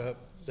brought up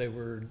they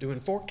were doing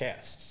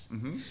forecasts.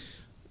 Mm-hmm.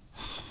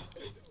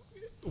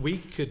 We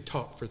could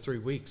talk for 3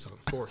 weeks on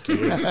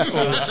forecasts.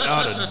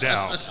 Without a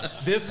doubt.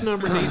 This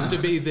number needs to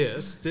be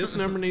this. This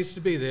number needs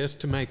to be this.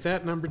 To make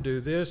that number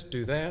do this,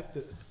 do that.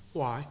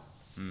 Why?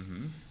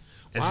 Mm-hmm.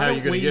 And Why how are you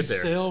don't going to we get there?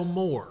 sell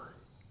more?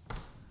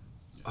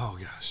 Oh,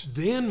 gosh.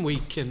 Then we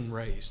can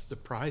raise the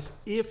price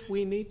if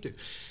we need to.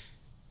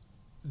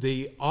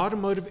 The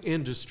automotive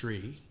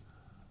industry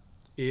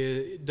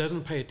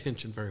doesn't pay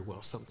attention very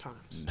well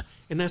sometimes. No.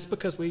 And that's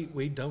because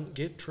we don't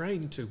get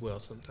trained too well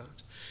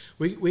sometimes.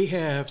 We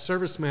have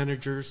service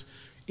managers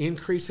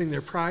increasing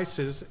their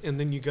prices, and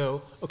then you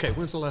go, okay,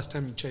 when's the last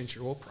time you changed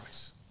your oil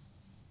price?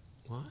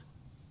 What?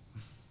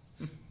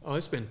 Oh,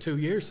 it's been 2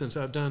 years since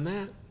I've done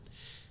that.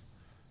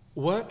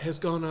 What has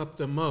gone up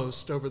the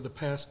most over the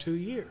past 2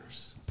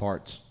 years?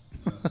 Parts.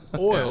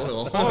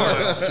 Oil.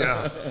 Parts.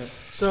 Yeah.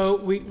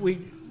 So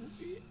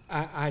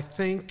I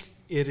think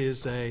it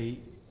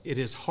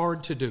is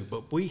hard to do,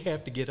 but we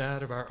have to get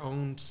out of our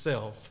own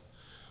self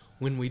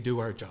when we do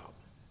our job.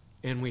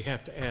 And we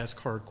have to ask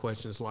hard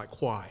questions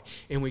like why.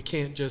 And we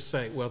can't just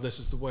say, well, this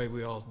is the way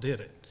we all did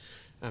it.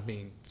 I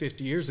mean,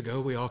 50 years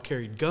ago, we all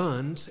carried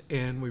guns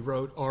and we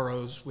wrote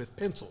ROs with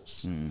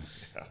pencils. Mm.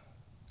 Yeah.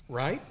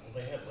 Right? Well,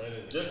 they had lead in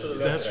it. Just for the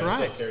That's record, I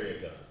right. still carry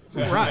a gun.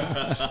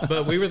 Right.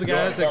 But we were the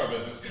guys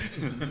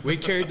that we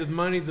carried the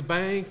money to the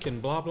bank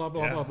and blah, blah,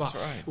 blah, Yeah, blah, blah.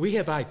 that's right. We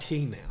have IT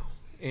now.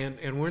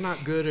 And we're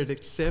not good at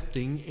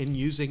accepting and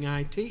using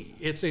IT.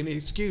 It's an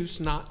excuse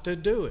not to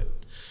do it.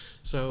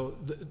 So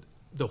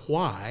the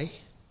why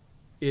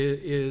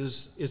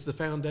is the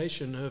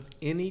foundation of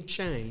any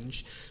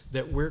change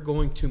that we're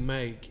going to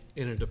make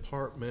in a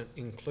department,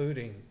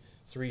 including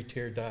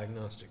 3-tier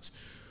diagnostics.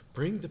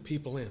 Bring the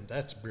people in.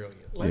 That's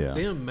brilliant. Let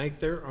them make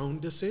their own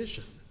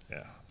decision.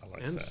 Yeah, I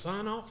like and that.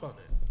 sign off on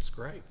it. It's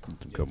great.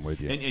 I'm coming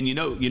with you. And you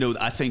know,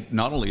 I think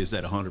not only is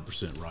that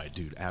 100% right,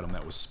 dude, Adam,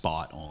 that was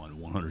spot on,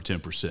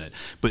 110%.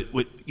 But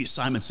what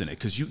Simon Sinek,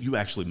 because you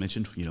actually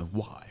mentioned,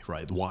 why,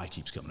 right? The why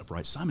keeps coming up,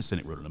 right? Simon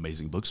Sinek wrote an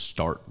amazing book,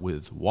 Start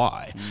With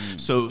Why.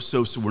 So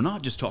we're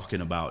not just talking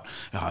about,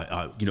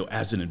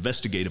 as an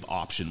investigative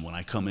option when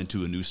I come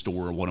into a new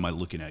store, what am I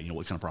looking at?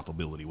 What kind of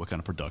profitability, what kind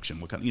of production,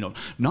 what kind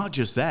of, not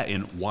just that,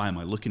 and why am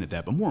I looking at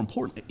that, but more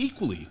important,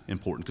 equally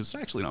important, because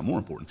it's actually not more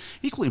important,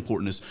 equally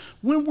important is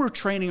when we're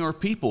training our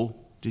people,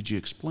 did you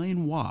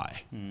explain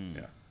why?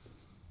 Yeah.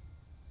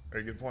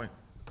 Very good point.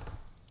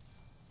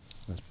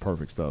 That's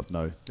perfect stuff.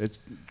 No, it's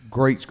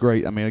great. It's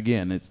great. I mean,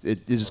 again,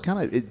 it just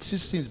kind of, it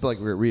just seems like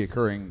a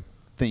reoccurring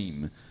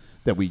theme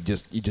that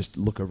you just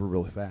look over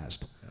really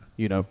fast. Yeah.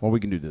 You know, well,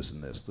 we can do this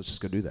and this. Let's just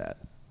go do that.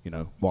 You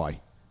know, why?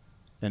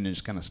 And then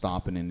just kind of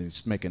stopping and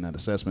just making that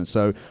assessment.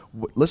 So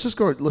let's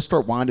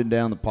start winding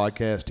down the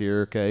podcast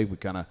here. Okay, we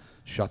kind of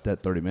shot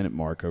that 30-minute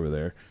mark over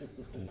there.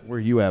 Where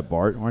are you at,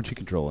 Bart? Aren't you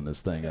controlling this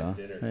thing? Huh?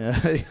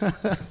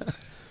 Yeah.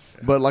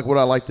 But like what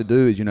I like to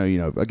do is, you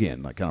know,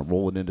 again, like kind of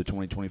roll it into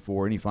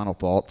 2024. Any final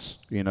thoughts,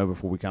 you know,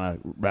 before we kind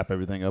of wrap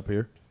everything up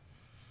here?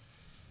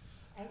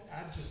 I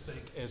just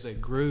think as a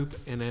group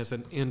and as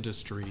an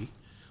industry,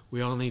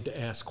 we all need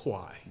to ask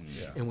why.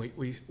 Yeah. And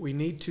we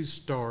need to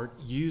start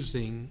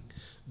using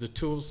the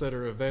tools that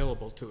are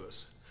available to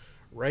us.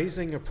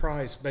 Raising a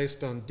price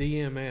based on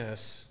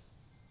DMS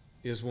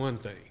is one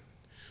thing.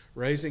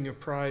 Raising a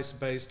price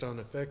based on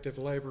effective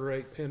labor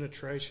rate,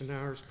 penetration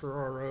hours per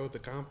RO, the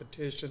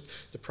competition,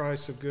 the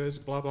price of goods,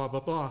 blah, blah,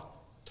 blah, blah.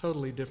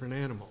 Totally different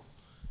animal.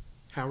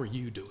 How are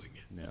you doing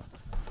it? Yeah.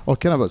 Well,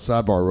 kind of a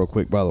sidebar real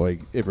quick, by the way,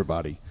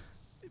 everybody.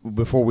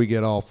 Before we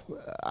get off,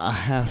 I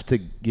have to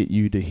get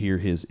you to hear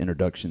his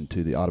introduction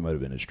to the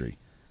automotive industry.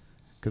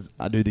 Because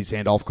I do these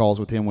handoff calls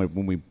with him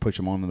when we push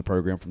him on in the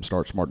program from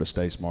Start Smart to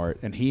Stay Smart.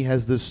 And he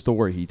has this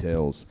story he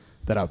tells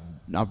that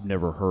I've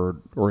never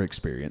heard or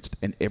experienced.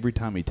 And every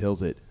time he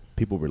tells it,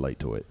 people relate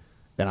to it.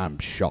 And I'm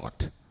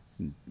shocked,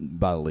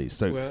 by the least.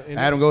 So,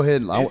 Adam, go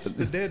ahead. It's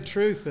the dead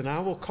truth, and I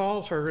will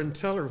call her and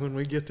tell her when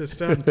we get this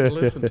done to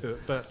listen to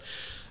it. But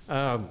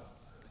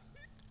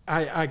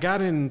I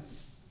got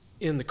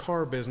in the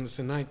car business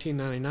in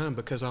 1999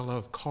 because I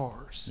love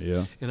cars.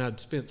 Yeah. And I'd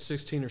spent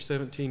 16 or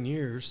 17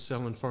 years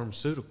selling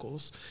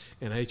pharmaceuticals,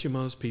 and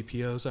HMOs,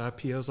 PPOs,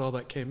 IPOs, all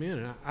that came in.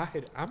 And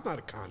I'm not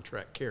a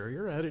contract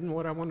carrier. I didn't know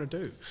what I want to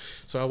do.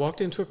 So I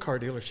walked into a car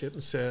dealership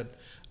and said,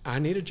 I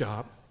need a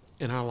job,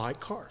 and I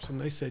like cars.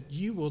 And they said,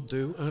 you will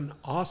do an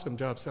awesome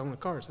job selling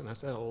cars. And I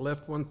said, I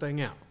left one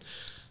thing out.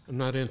 I'm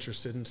not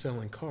interested in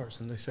selling cars.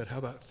 And they said, how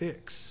about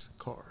fix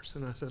cars?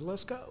 And I said,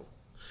 let's go.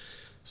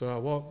 So I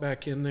walked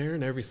back in there,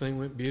 and everything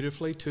went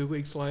beautifully. 2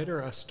 weeks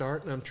later, I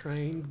start, and I'm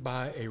trained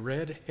by a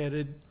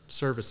red-headed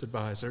service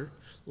advisor,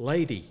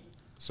 lady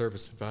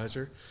service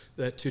advisor,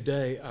 that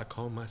today I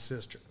call my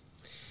sister.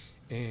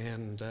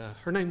 And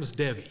her name was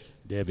Debbie.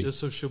 Debbie. Just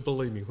so she'll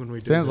believe me when we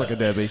do Sounds this. like a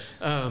Debbie.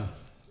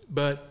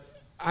 But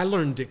I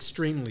learned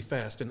extremely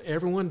fast, and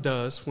everyone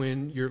does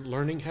when you're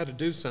learning how to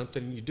do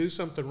something. You do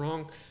something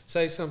wrong,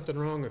 say something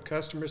wrong, a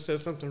customer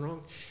says something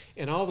wrong,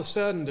 and all of a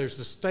sudden there's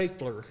a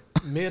stapler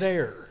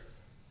midair.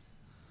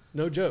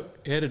 No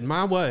joke, headed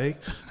my way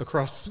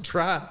across the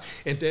drive,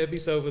 and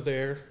Debbie's over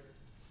there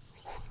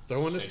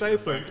throwing a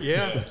stapler.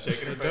 Yeah,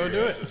 don't do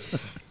it.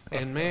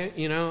 And man,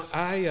 you know,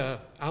 I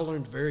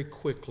learned very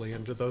quickly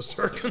under those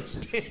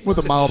circumstances. With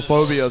a mild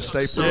phobia of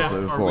staplers.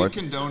 So are we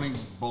condoning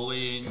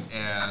bullying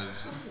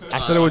as... I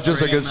said it was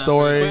just a good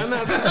story. Well,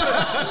 no,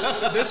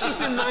 this was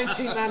in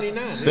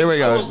 1999. There we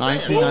go,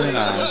 1999.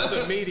 It was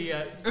a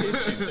media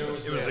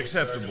issue. It was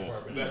acceptable.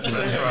 That's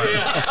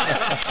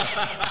right.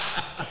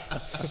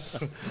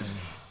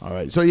 All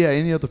right. So, yeah,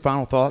 any other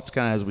final thoughts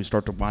kind of as we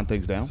start to wind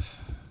things down?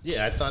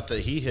 Yeah, I thought that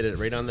he hit it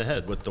right on the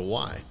head with the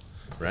why,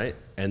 right?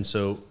 And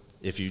so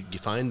if you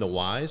find the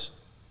whys,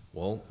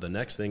 well, the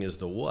next thing is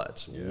the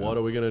what's. Yeah. What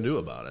are we going to do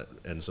about it?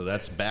 And so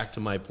that's back to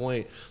my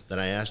point that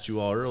I asked you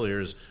all earlier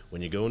is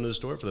when you go into the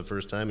store for the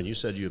first time and you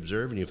said you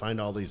observe and you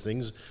find all these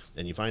things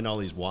and you find all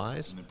these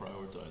whys, and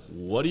prioritize it.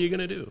 What are you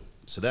going to do?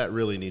 So that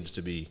really needs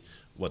to be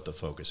what the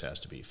focus has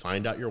to be.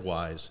 Find out your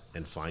whys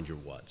and find your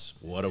what's.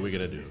 What are we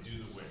going to do?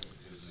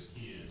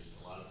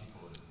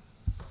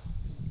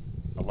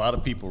 A lot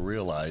of people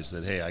realize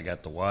that, hey, I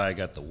got the why, I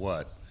got the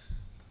what,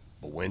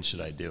 but when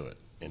should I do it?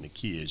 And the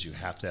key is you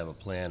have to have a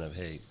plan of,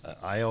 hey,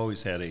 I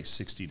always had a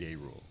 60-day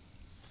rule.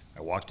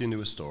 I walked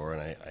into a store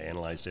and I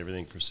analyzed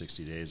everything for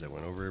 60 days. I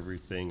went over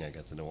everything. I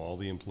got to know all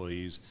the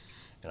employees,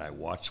 and I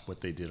watched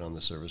what they did on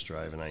the service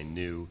drive, and I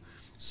knew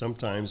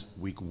sometimes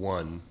week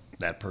one,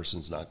 that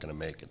person's not going to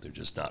make it. They're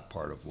just not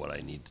part of what I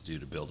need to do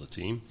to build a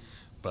team.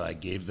 But I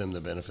gave them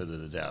the benefit of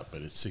the doubt.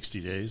 But at 60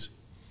 days,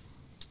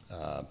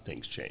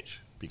 things change.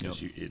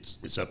 Because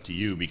it's up to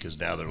you because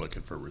now they're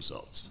looking for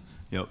results.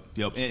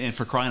 Yep. And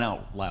for crying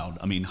out loud,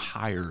 I mean,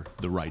 hire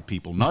the right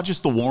people. Not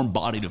just the warm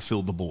body to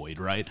fill the void,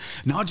 right?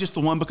 Not just the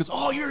one because,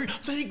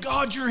 thank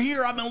God you're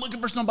here. I've been looking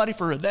for somebody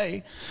for a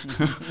day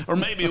or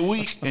maybe a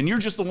week, and you're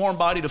just the warm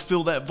body to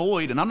fill that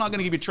void. And I'm not going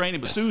to give you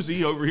training, but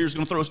Susie over here is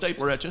going to throw a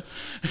stapler at you.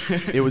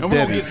 It was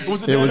Debbie.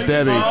 Was it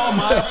Debbie? Oh,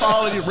 my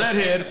apology.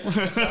 Redhead.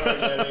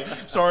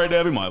 Sorry,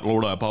 Debbie. My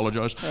Lord, I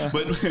apologize.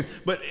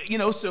 But you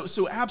know,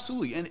 so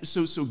absolutely. And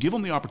so give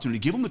them the opportunity,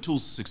 give them the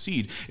tools to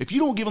succeed. If you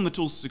don't give them the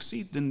tools to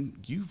succeed, then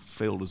you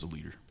failed as a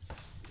leader.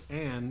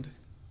 And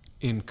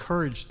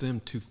encourage them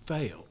to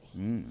fail.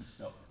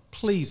 Yep.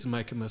 Please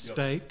make a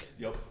mistake.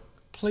 Yep.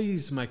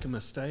 Please make a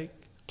mistake.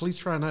 Please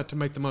try not to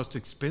make the most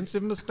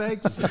expensive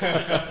mistakes.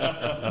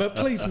 But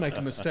please make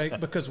a mistake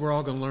because we're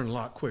all going to learn a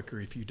lot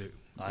quicker if you do.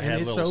 I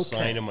had a little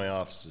sign in my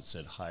office that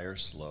said hire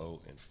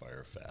slow and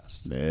fire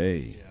fast.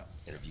 Hey. Yeah.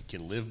 And if you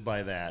can live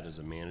by that as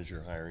a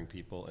manager hiring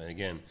people, and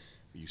again,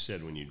 you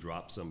said when you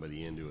drop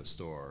somebody into a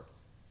store,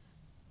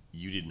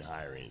 you didn't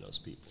hire any of those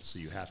people. So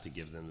you have to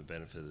give them the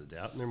benefit of the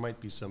doubt. And there might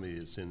be somebody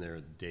that's in there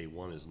day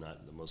one is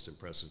not the most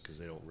impressive because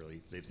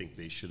they think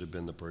they should have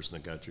been the person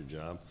that got your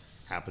job.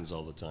 Happens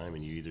all the time,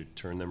 and you either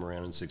turn them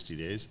around in 60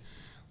 days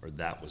or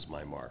that was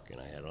my mark. And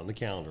I had it on the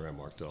calendar. I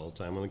marked it all the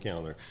time on the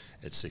calendar.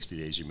 At 60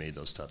 days, you made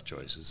those tough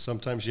choices.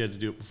 Sometimes you had to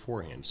do it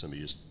beforehand.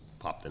 Somebody just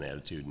popped an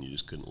attitude and you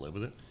just couldn't live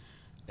with it.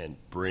 And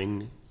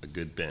bring a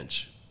good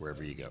bench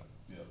wherever you go.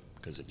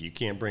 Because if you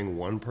can't bring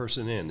one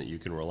person in that you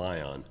can rely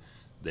on,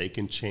 they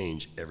can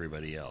change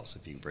everybody else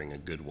if you bring a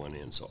good one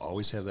in. So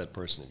always have that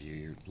person. If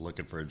you're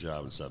looking for a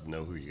job and stuff,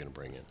 know who you're going to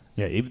bring in.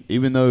 Yeah,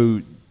 even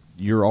though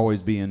you're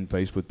always being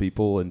faced with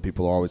people and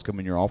people always come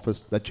in your office,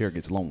 that chair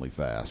gets lonely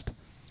fast.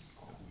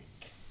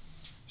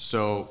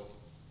 So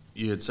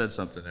you had said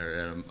something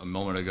there a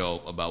moment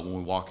ago about when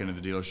we walk into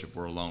the dealership,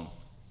 we're alone.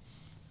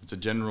 It's a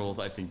general,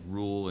 I think,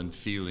 rule and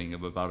feeling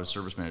about a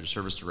service manager,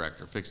 service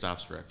director, fixed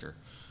ops director.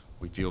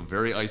 We feel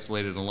very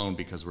isolated and alone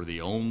because we're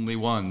the only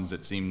ones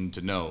that seem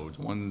to know,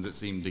 the ones that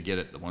seem to get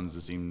it, the ones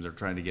that seem they're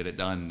trying to get it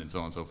done, and so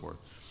on and so forth.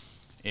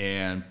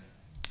 And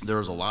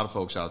there's a lot of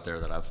folks out there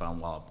that I've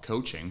found while I'm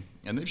coaching,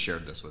 and they've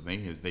shared this with me,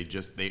 is they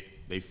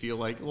feel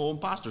like a little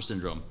imposter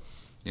syndrome,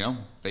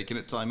 faking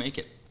it till I make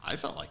it. I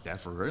felt like that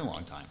for a very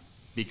long time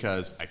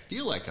because I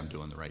feel like I'm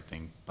doing the right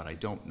thing, but I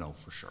don't know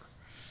for sure.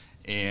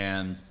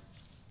 And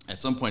at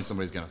some point,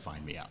 somebody's going to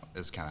find me out.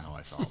 Is kind of how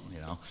I felt,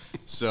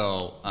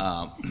 So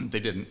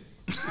they didn't.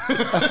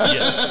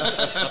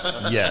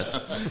 Yet.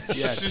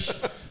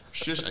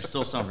 Shush. I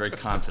still sound very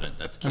confident.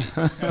 That's key.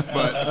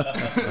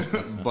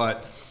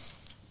 But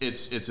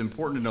it's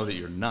important to know that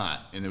you're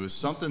not. And it was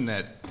something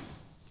that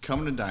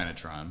coming to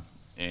Dynatron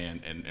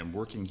and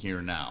working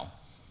here now,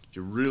 if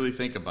you really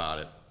think about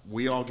it,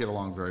 we all get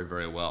along very,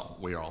 very well.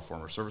 We are all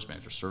former service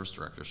managers, service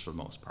directors for the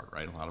most part,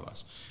 right? A lot of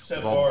us.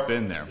 We've all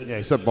been there. Yeah,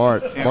 except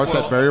Bart. Bart's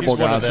that variable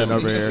guy sitting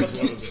over here.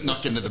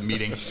 Snuck into the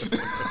meeting.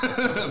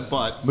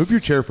 But move your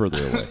chair further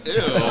away.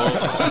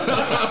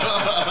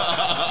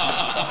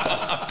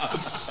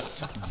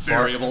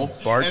 Variable.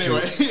 Bart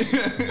anyway.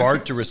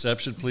 to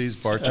reception, please.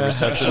 Bart to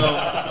reception.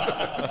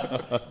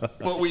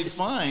 But we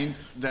find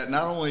that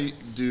not only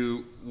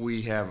do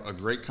we have a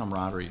great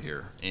camaraderie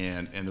here,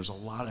 and there's a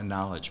lot of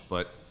knowledge,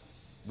 but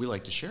we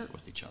like to share it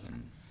with each other.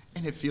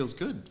 And it feels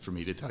good for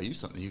me to tell you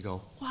something. You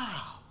go,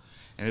 wow.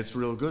 And it's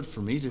real good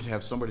for me to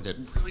have somebody that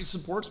really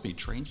supports me,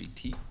 trains me,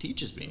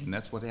 teaches me. And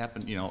that's what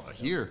happened,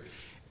 here.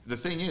 The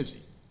thing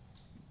is,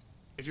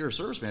 if you're a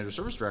service manager,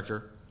 service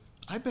director,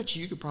 I bet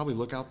you could probably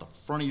look out the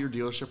front of your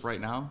dealership right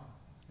now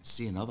and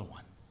see another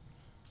one.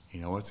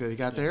 You know what they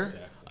got there?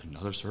 Exactly.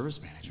 Another service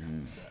manager.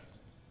 Exactly.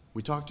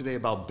 We talked today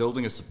about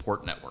building a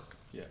support network.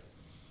 Yeah.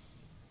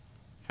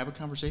 Have a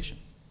conversation.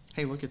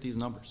 Hey, look at these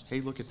numbers.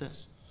 Hey, look at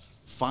this.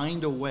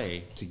 Find a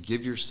way to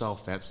give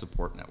yourself that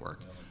support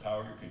network.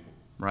 Empower your people.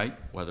 Right?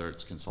 Whether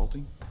it's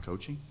consulting,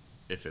 coaching,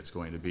 if it's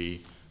going to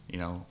be,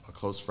 a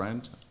close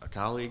friend, a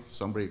colleague,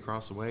 somebody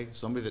across the way,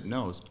 somebody that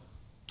knows,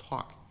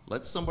 talk.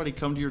 Let somebody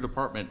come to your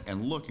department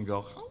and look and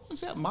go, how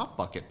long's that mop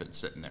bucket been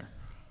sitting there?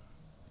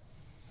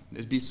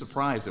 They'd be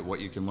surprised at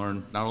what you can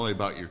learn, not only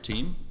about your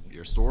team,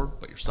 your store,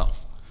 but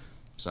yourself.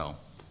 So,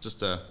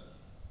 just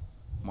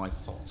my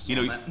thoughts. You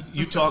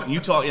talk,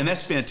 and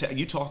that's fantastic.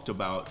 You talked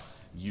about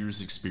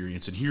years'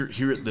 experience, and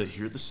here at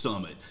the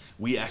summit,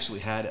 we actually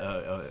had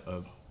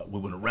we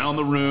went around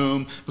the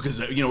room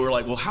because we're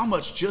like, well, how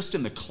much just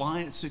in the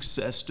client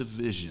success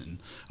division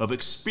of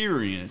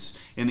experience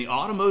in the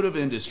automotive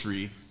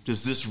industry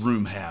does this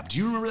room have? Do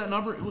you remember that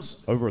number? It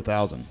was over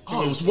 1,000.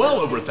 Oh, it was well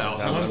over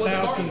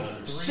 1,000.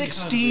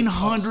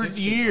 1,600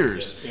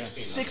 years.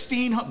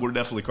 1,600. We're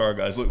definitely car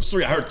guys. Look,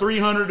 I heard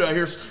 300. I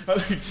hear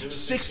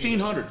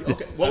 1,600.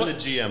 Okay. Well, I'm the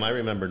GM. I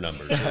remember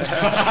numbers.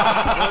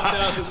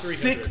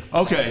 1,300.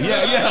 Okay.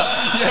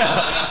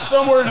 Yeah.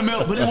 Somewhere in the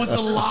middle. But it was a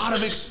lot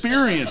of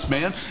experience,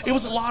 man. It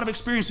was a lot of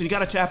experience, and you got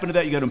to tap into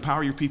that. You got to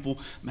empower your people.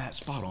 Matt,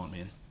 spot on,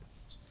 man.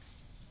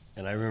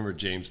 And I remember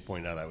James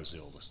pointed out I was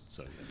the oldest.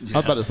 So I was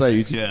about to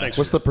say,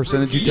 what's the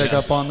percentage you take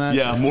up on that?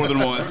 Yeah, more than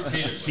once.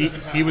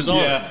 he was on.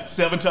 Yeah,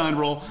 7-time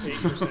roll.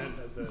 8%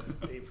 of the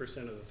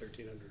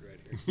 1,300 right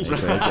here.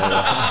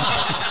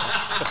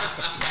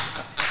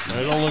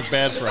 I don't look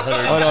bad for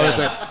 100. Hold on a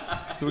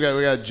second. So we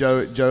got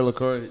Joe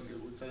LaCour.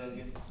 What's that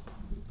again?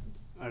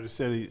 I just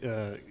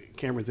said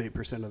Cameron's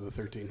 8% of the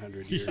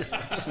 1,300 years.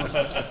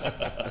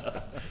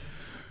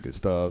 Good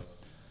stuff.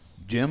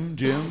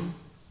 Jim.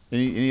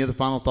 Any other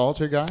final thoughts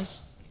here, guys?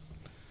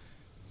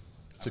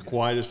 It's the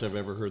quietest I've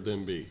ever heard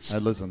them be.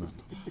 Listen,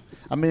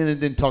 and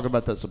then talk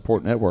about that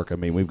support network.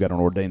 We've got an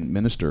ordained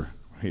minister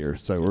here,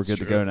 so we're good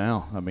to go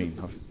now. I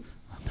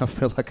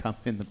feel like I'm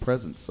in the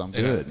presence. I'm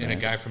good. And a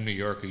guy from New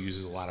York who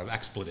uses a lot of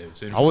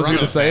expletives in I wasn't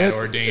front of say that it.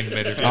 ordained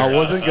minister. I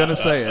wasn't going to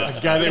say it. A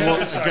guy they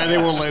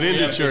won't let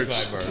into church.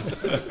 Yeah,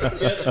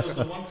 that was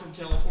the one from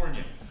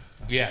California.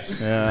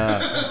 Yes. Yeah.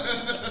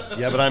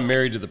 Yeah, but I'm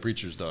married to the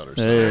preacher's daughter.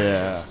 So.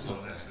 Yeah. So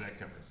that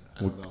covers that.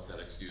 I don't know if that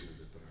excuses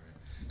it, but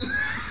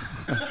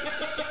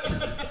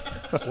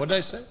all right. What did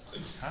I say?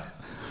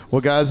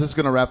 Well, guys, this is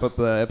going to wrap up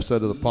the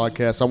episode of the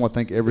podcast. I want to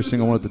thank every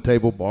single one at the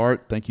table.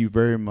 Bart, thank you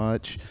very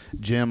much.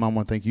 Jim, I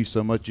want to thank you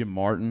so much. Jim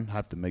Martin, I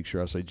have to make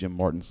sure I say Jim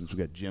Martin since we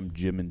got Jim,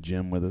 and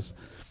Jim with us.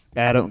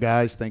 Adam,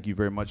 guys, thank you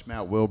very much.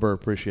 Matt Wilbur,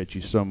 appreciate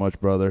you so much,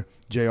 brother.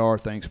 JR,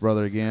 thanks,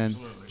 brother, again.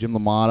 Absolutely. Jim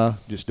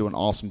LaMotta, just doing an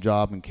awesome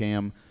job. And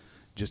Cam,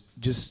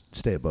 just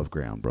stay above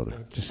ground, brother.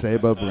 Just stay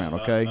above ground,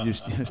 okay?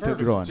 Just stay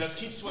going. Just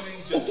keep swimming.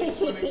 Just keep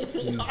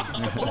swimming.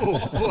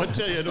 I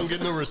tell you, I don't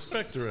get no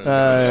respect around.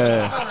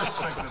 Not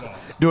respect at all.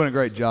 Doing a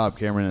great job,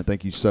 Cameron, and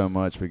thank you so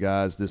much. But,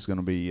 guys, this is going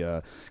to be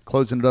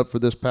closing it up for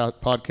this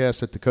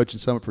podcast at the Coaching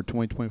Summit for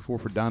 2024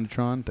 for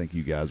Dynatron. Thank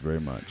you guys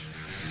very much.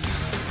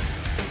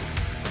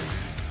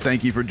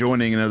 Thank you for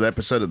joining another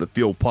episode of the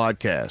Fuel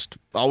Podcast.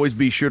 Always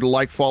be sure to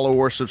like, follow,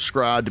 or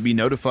subscribe to be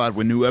notified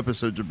when new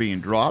episodes are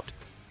being dropped.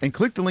 And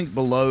click the link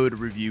below to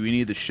review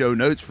any of the show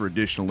notes for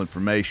additional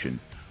information.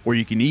 Or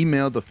you can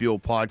email the Fuel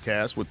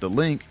Podcast with the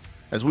link,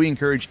 as we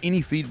encourage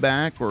any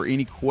feedback or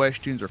any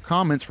questions or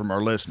comments from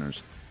our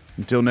listeners.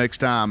 Until next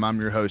time, I'm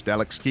your host,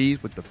 Alex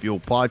Keith, with the Fuel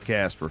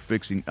Podcast for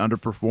fixing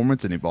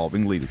underperformance and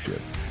evolving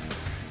leadership.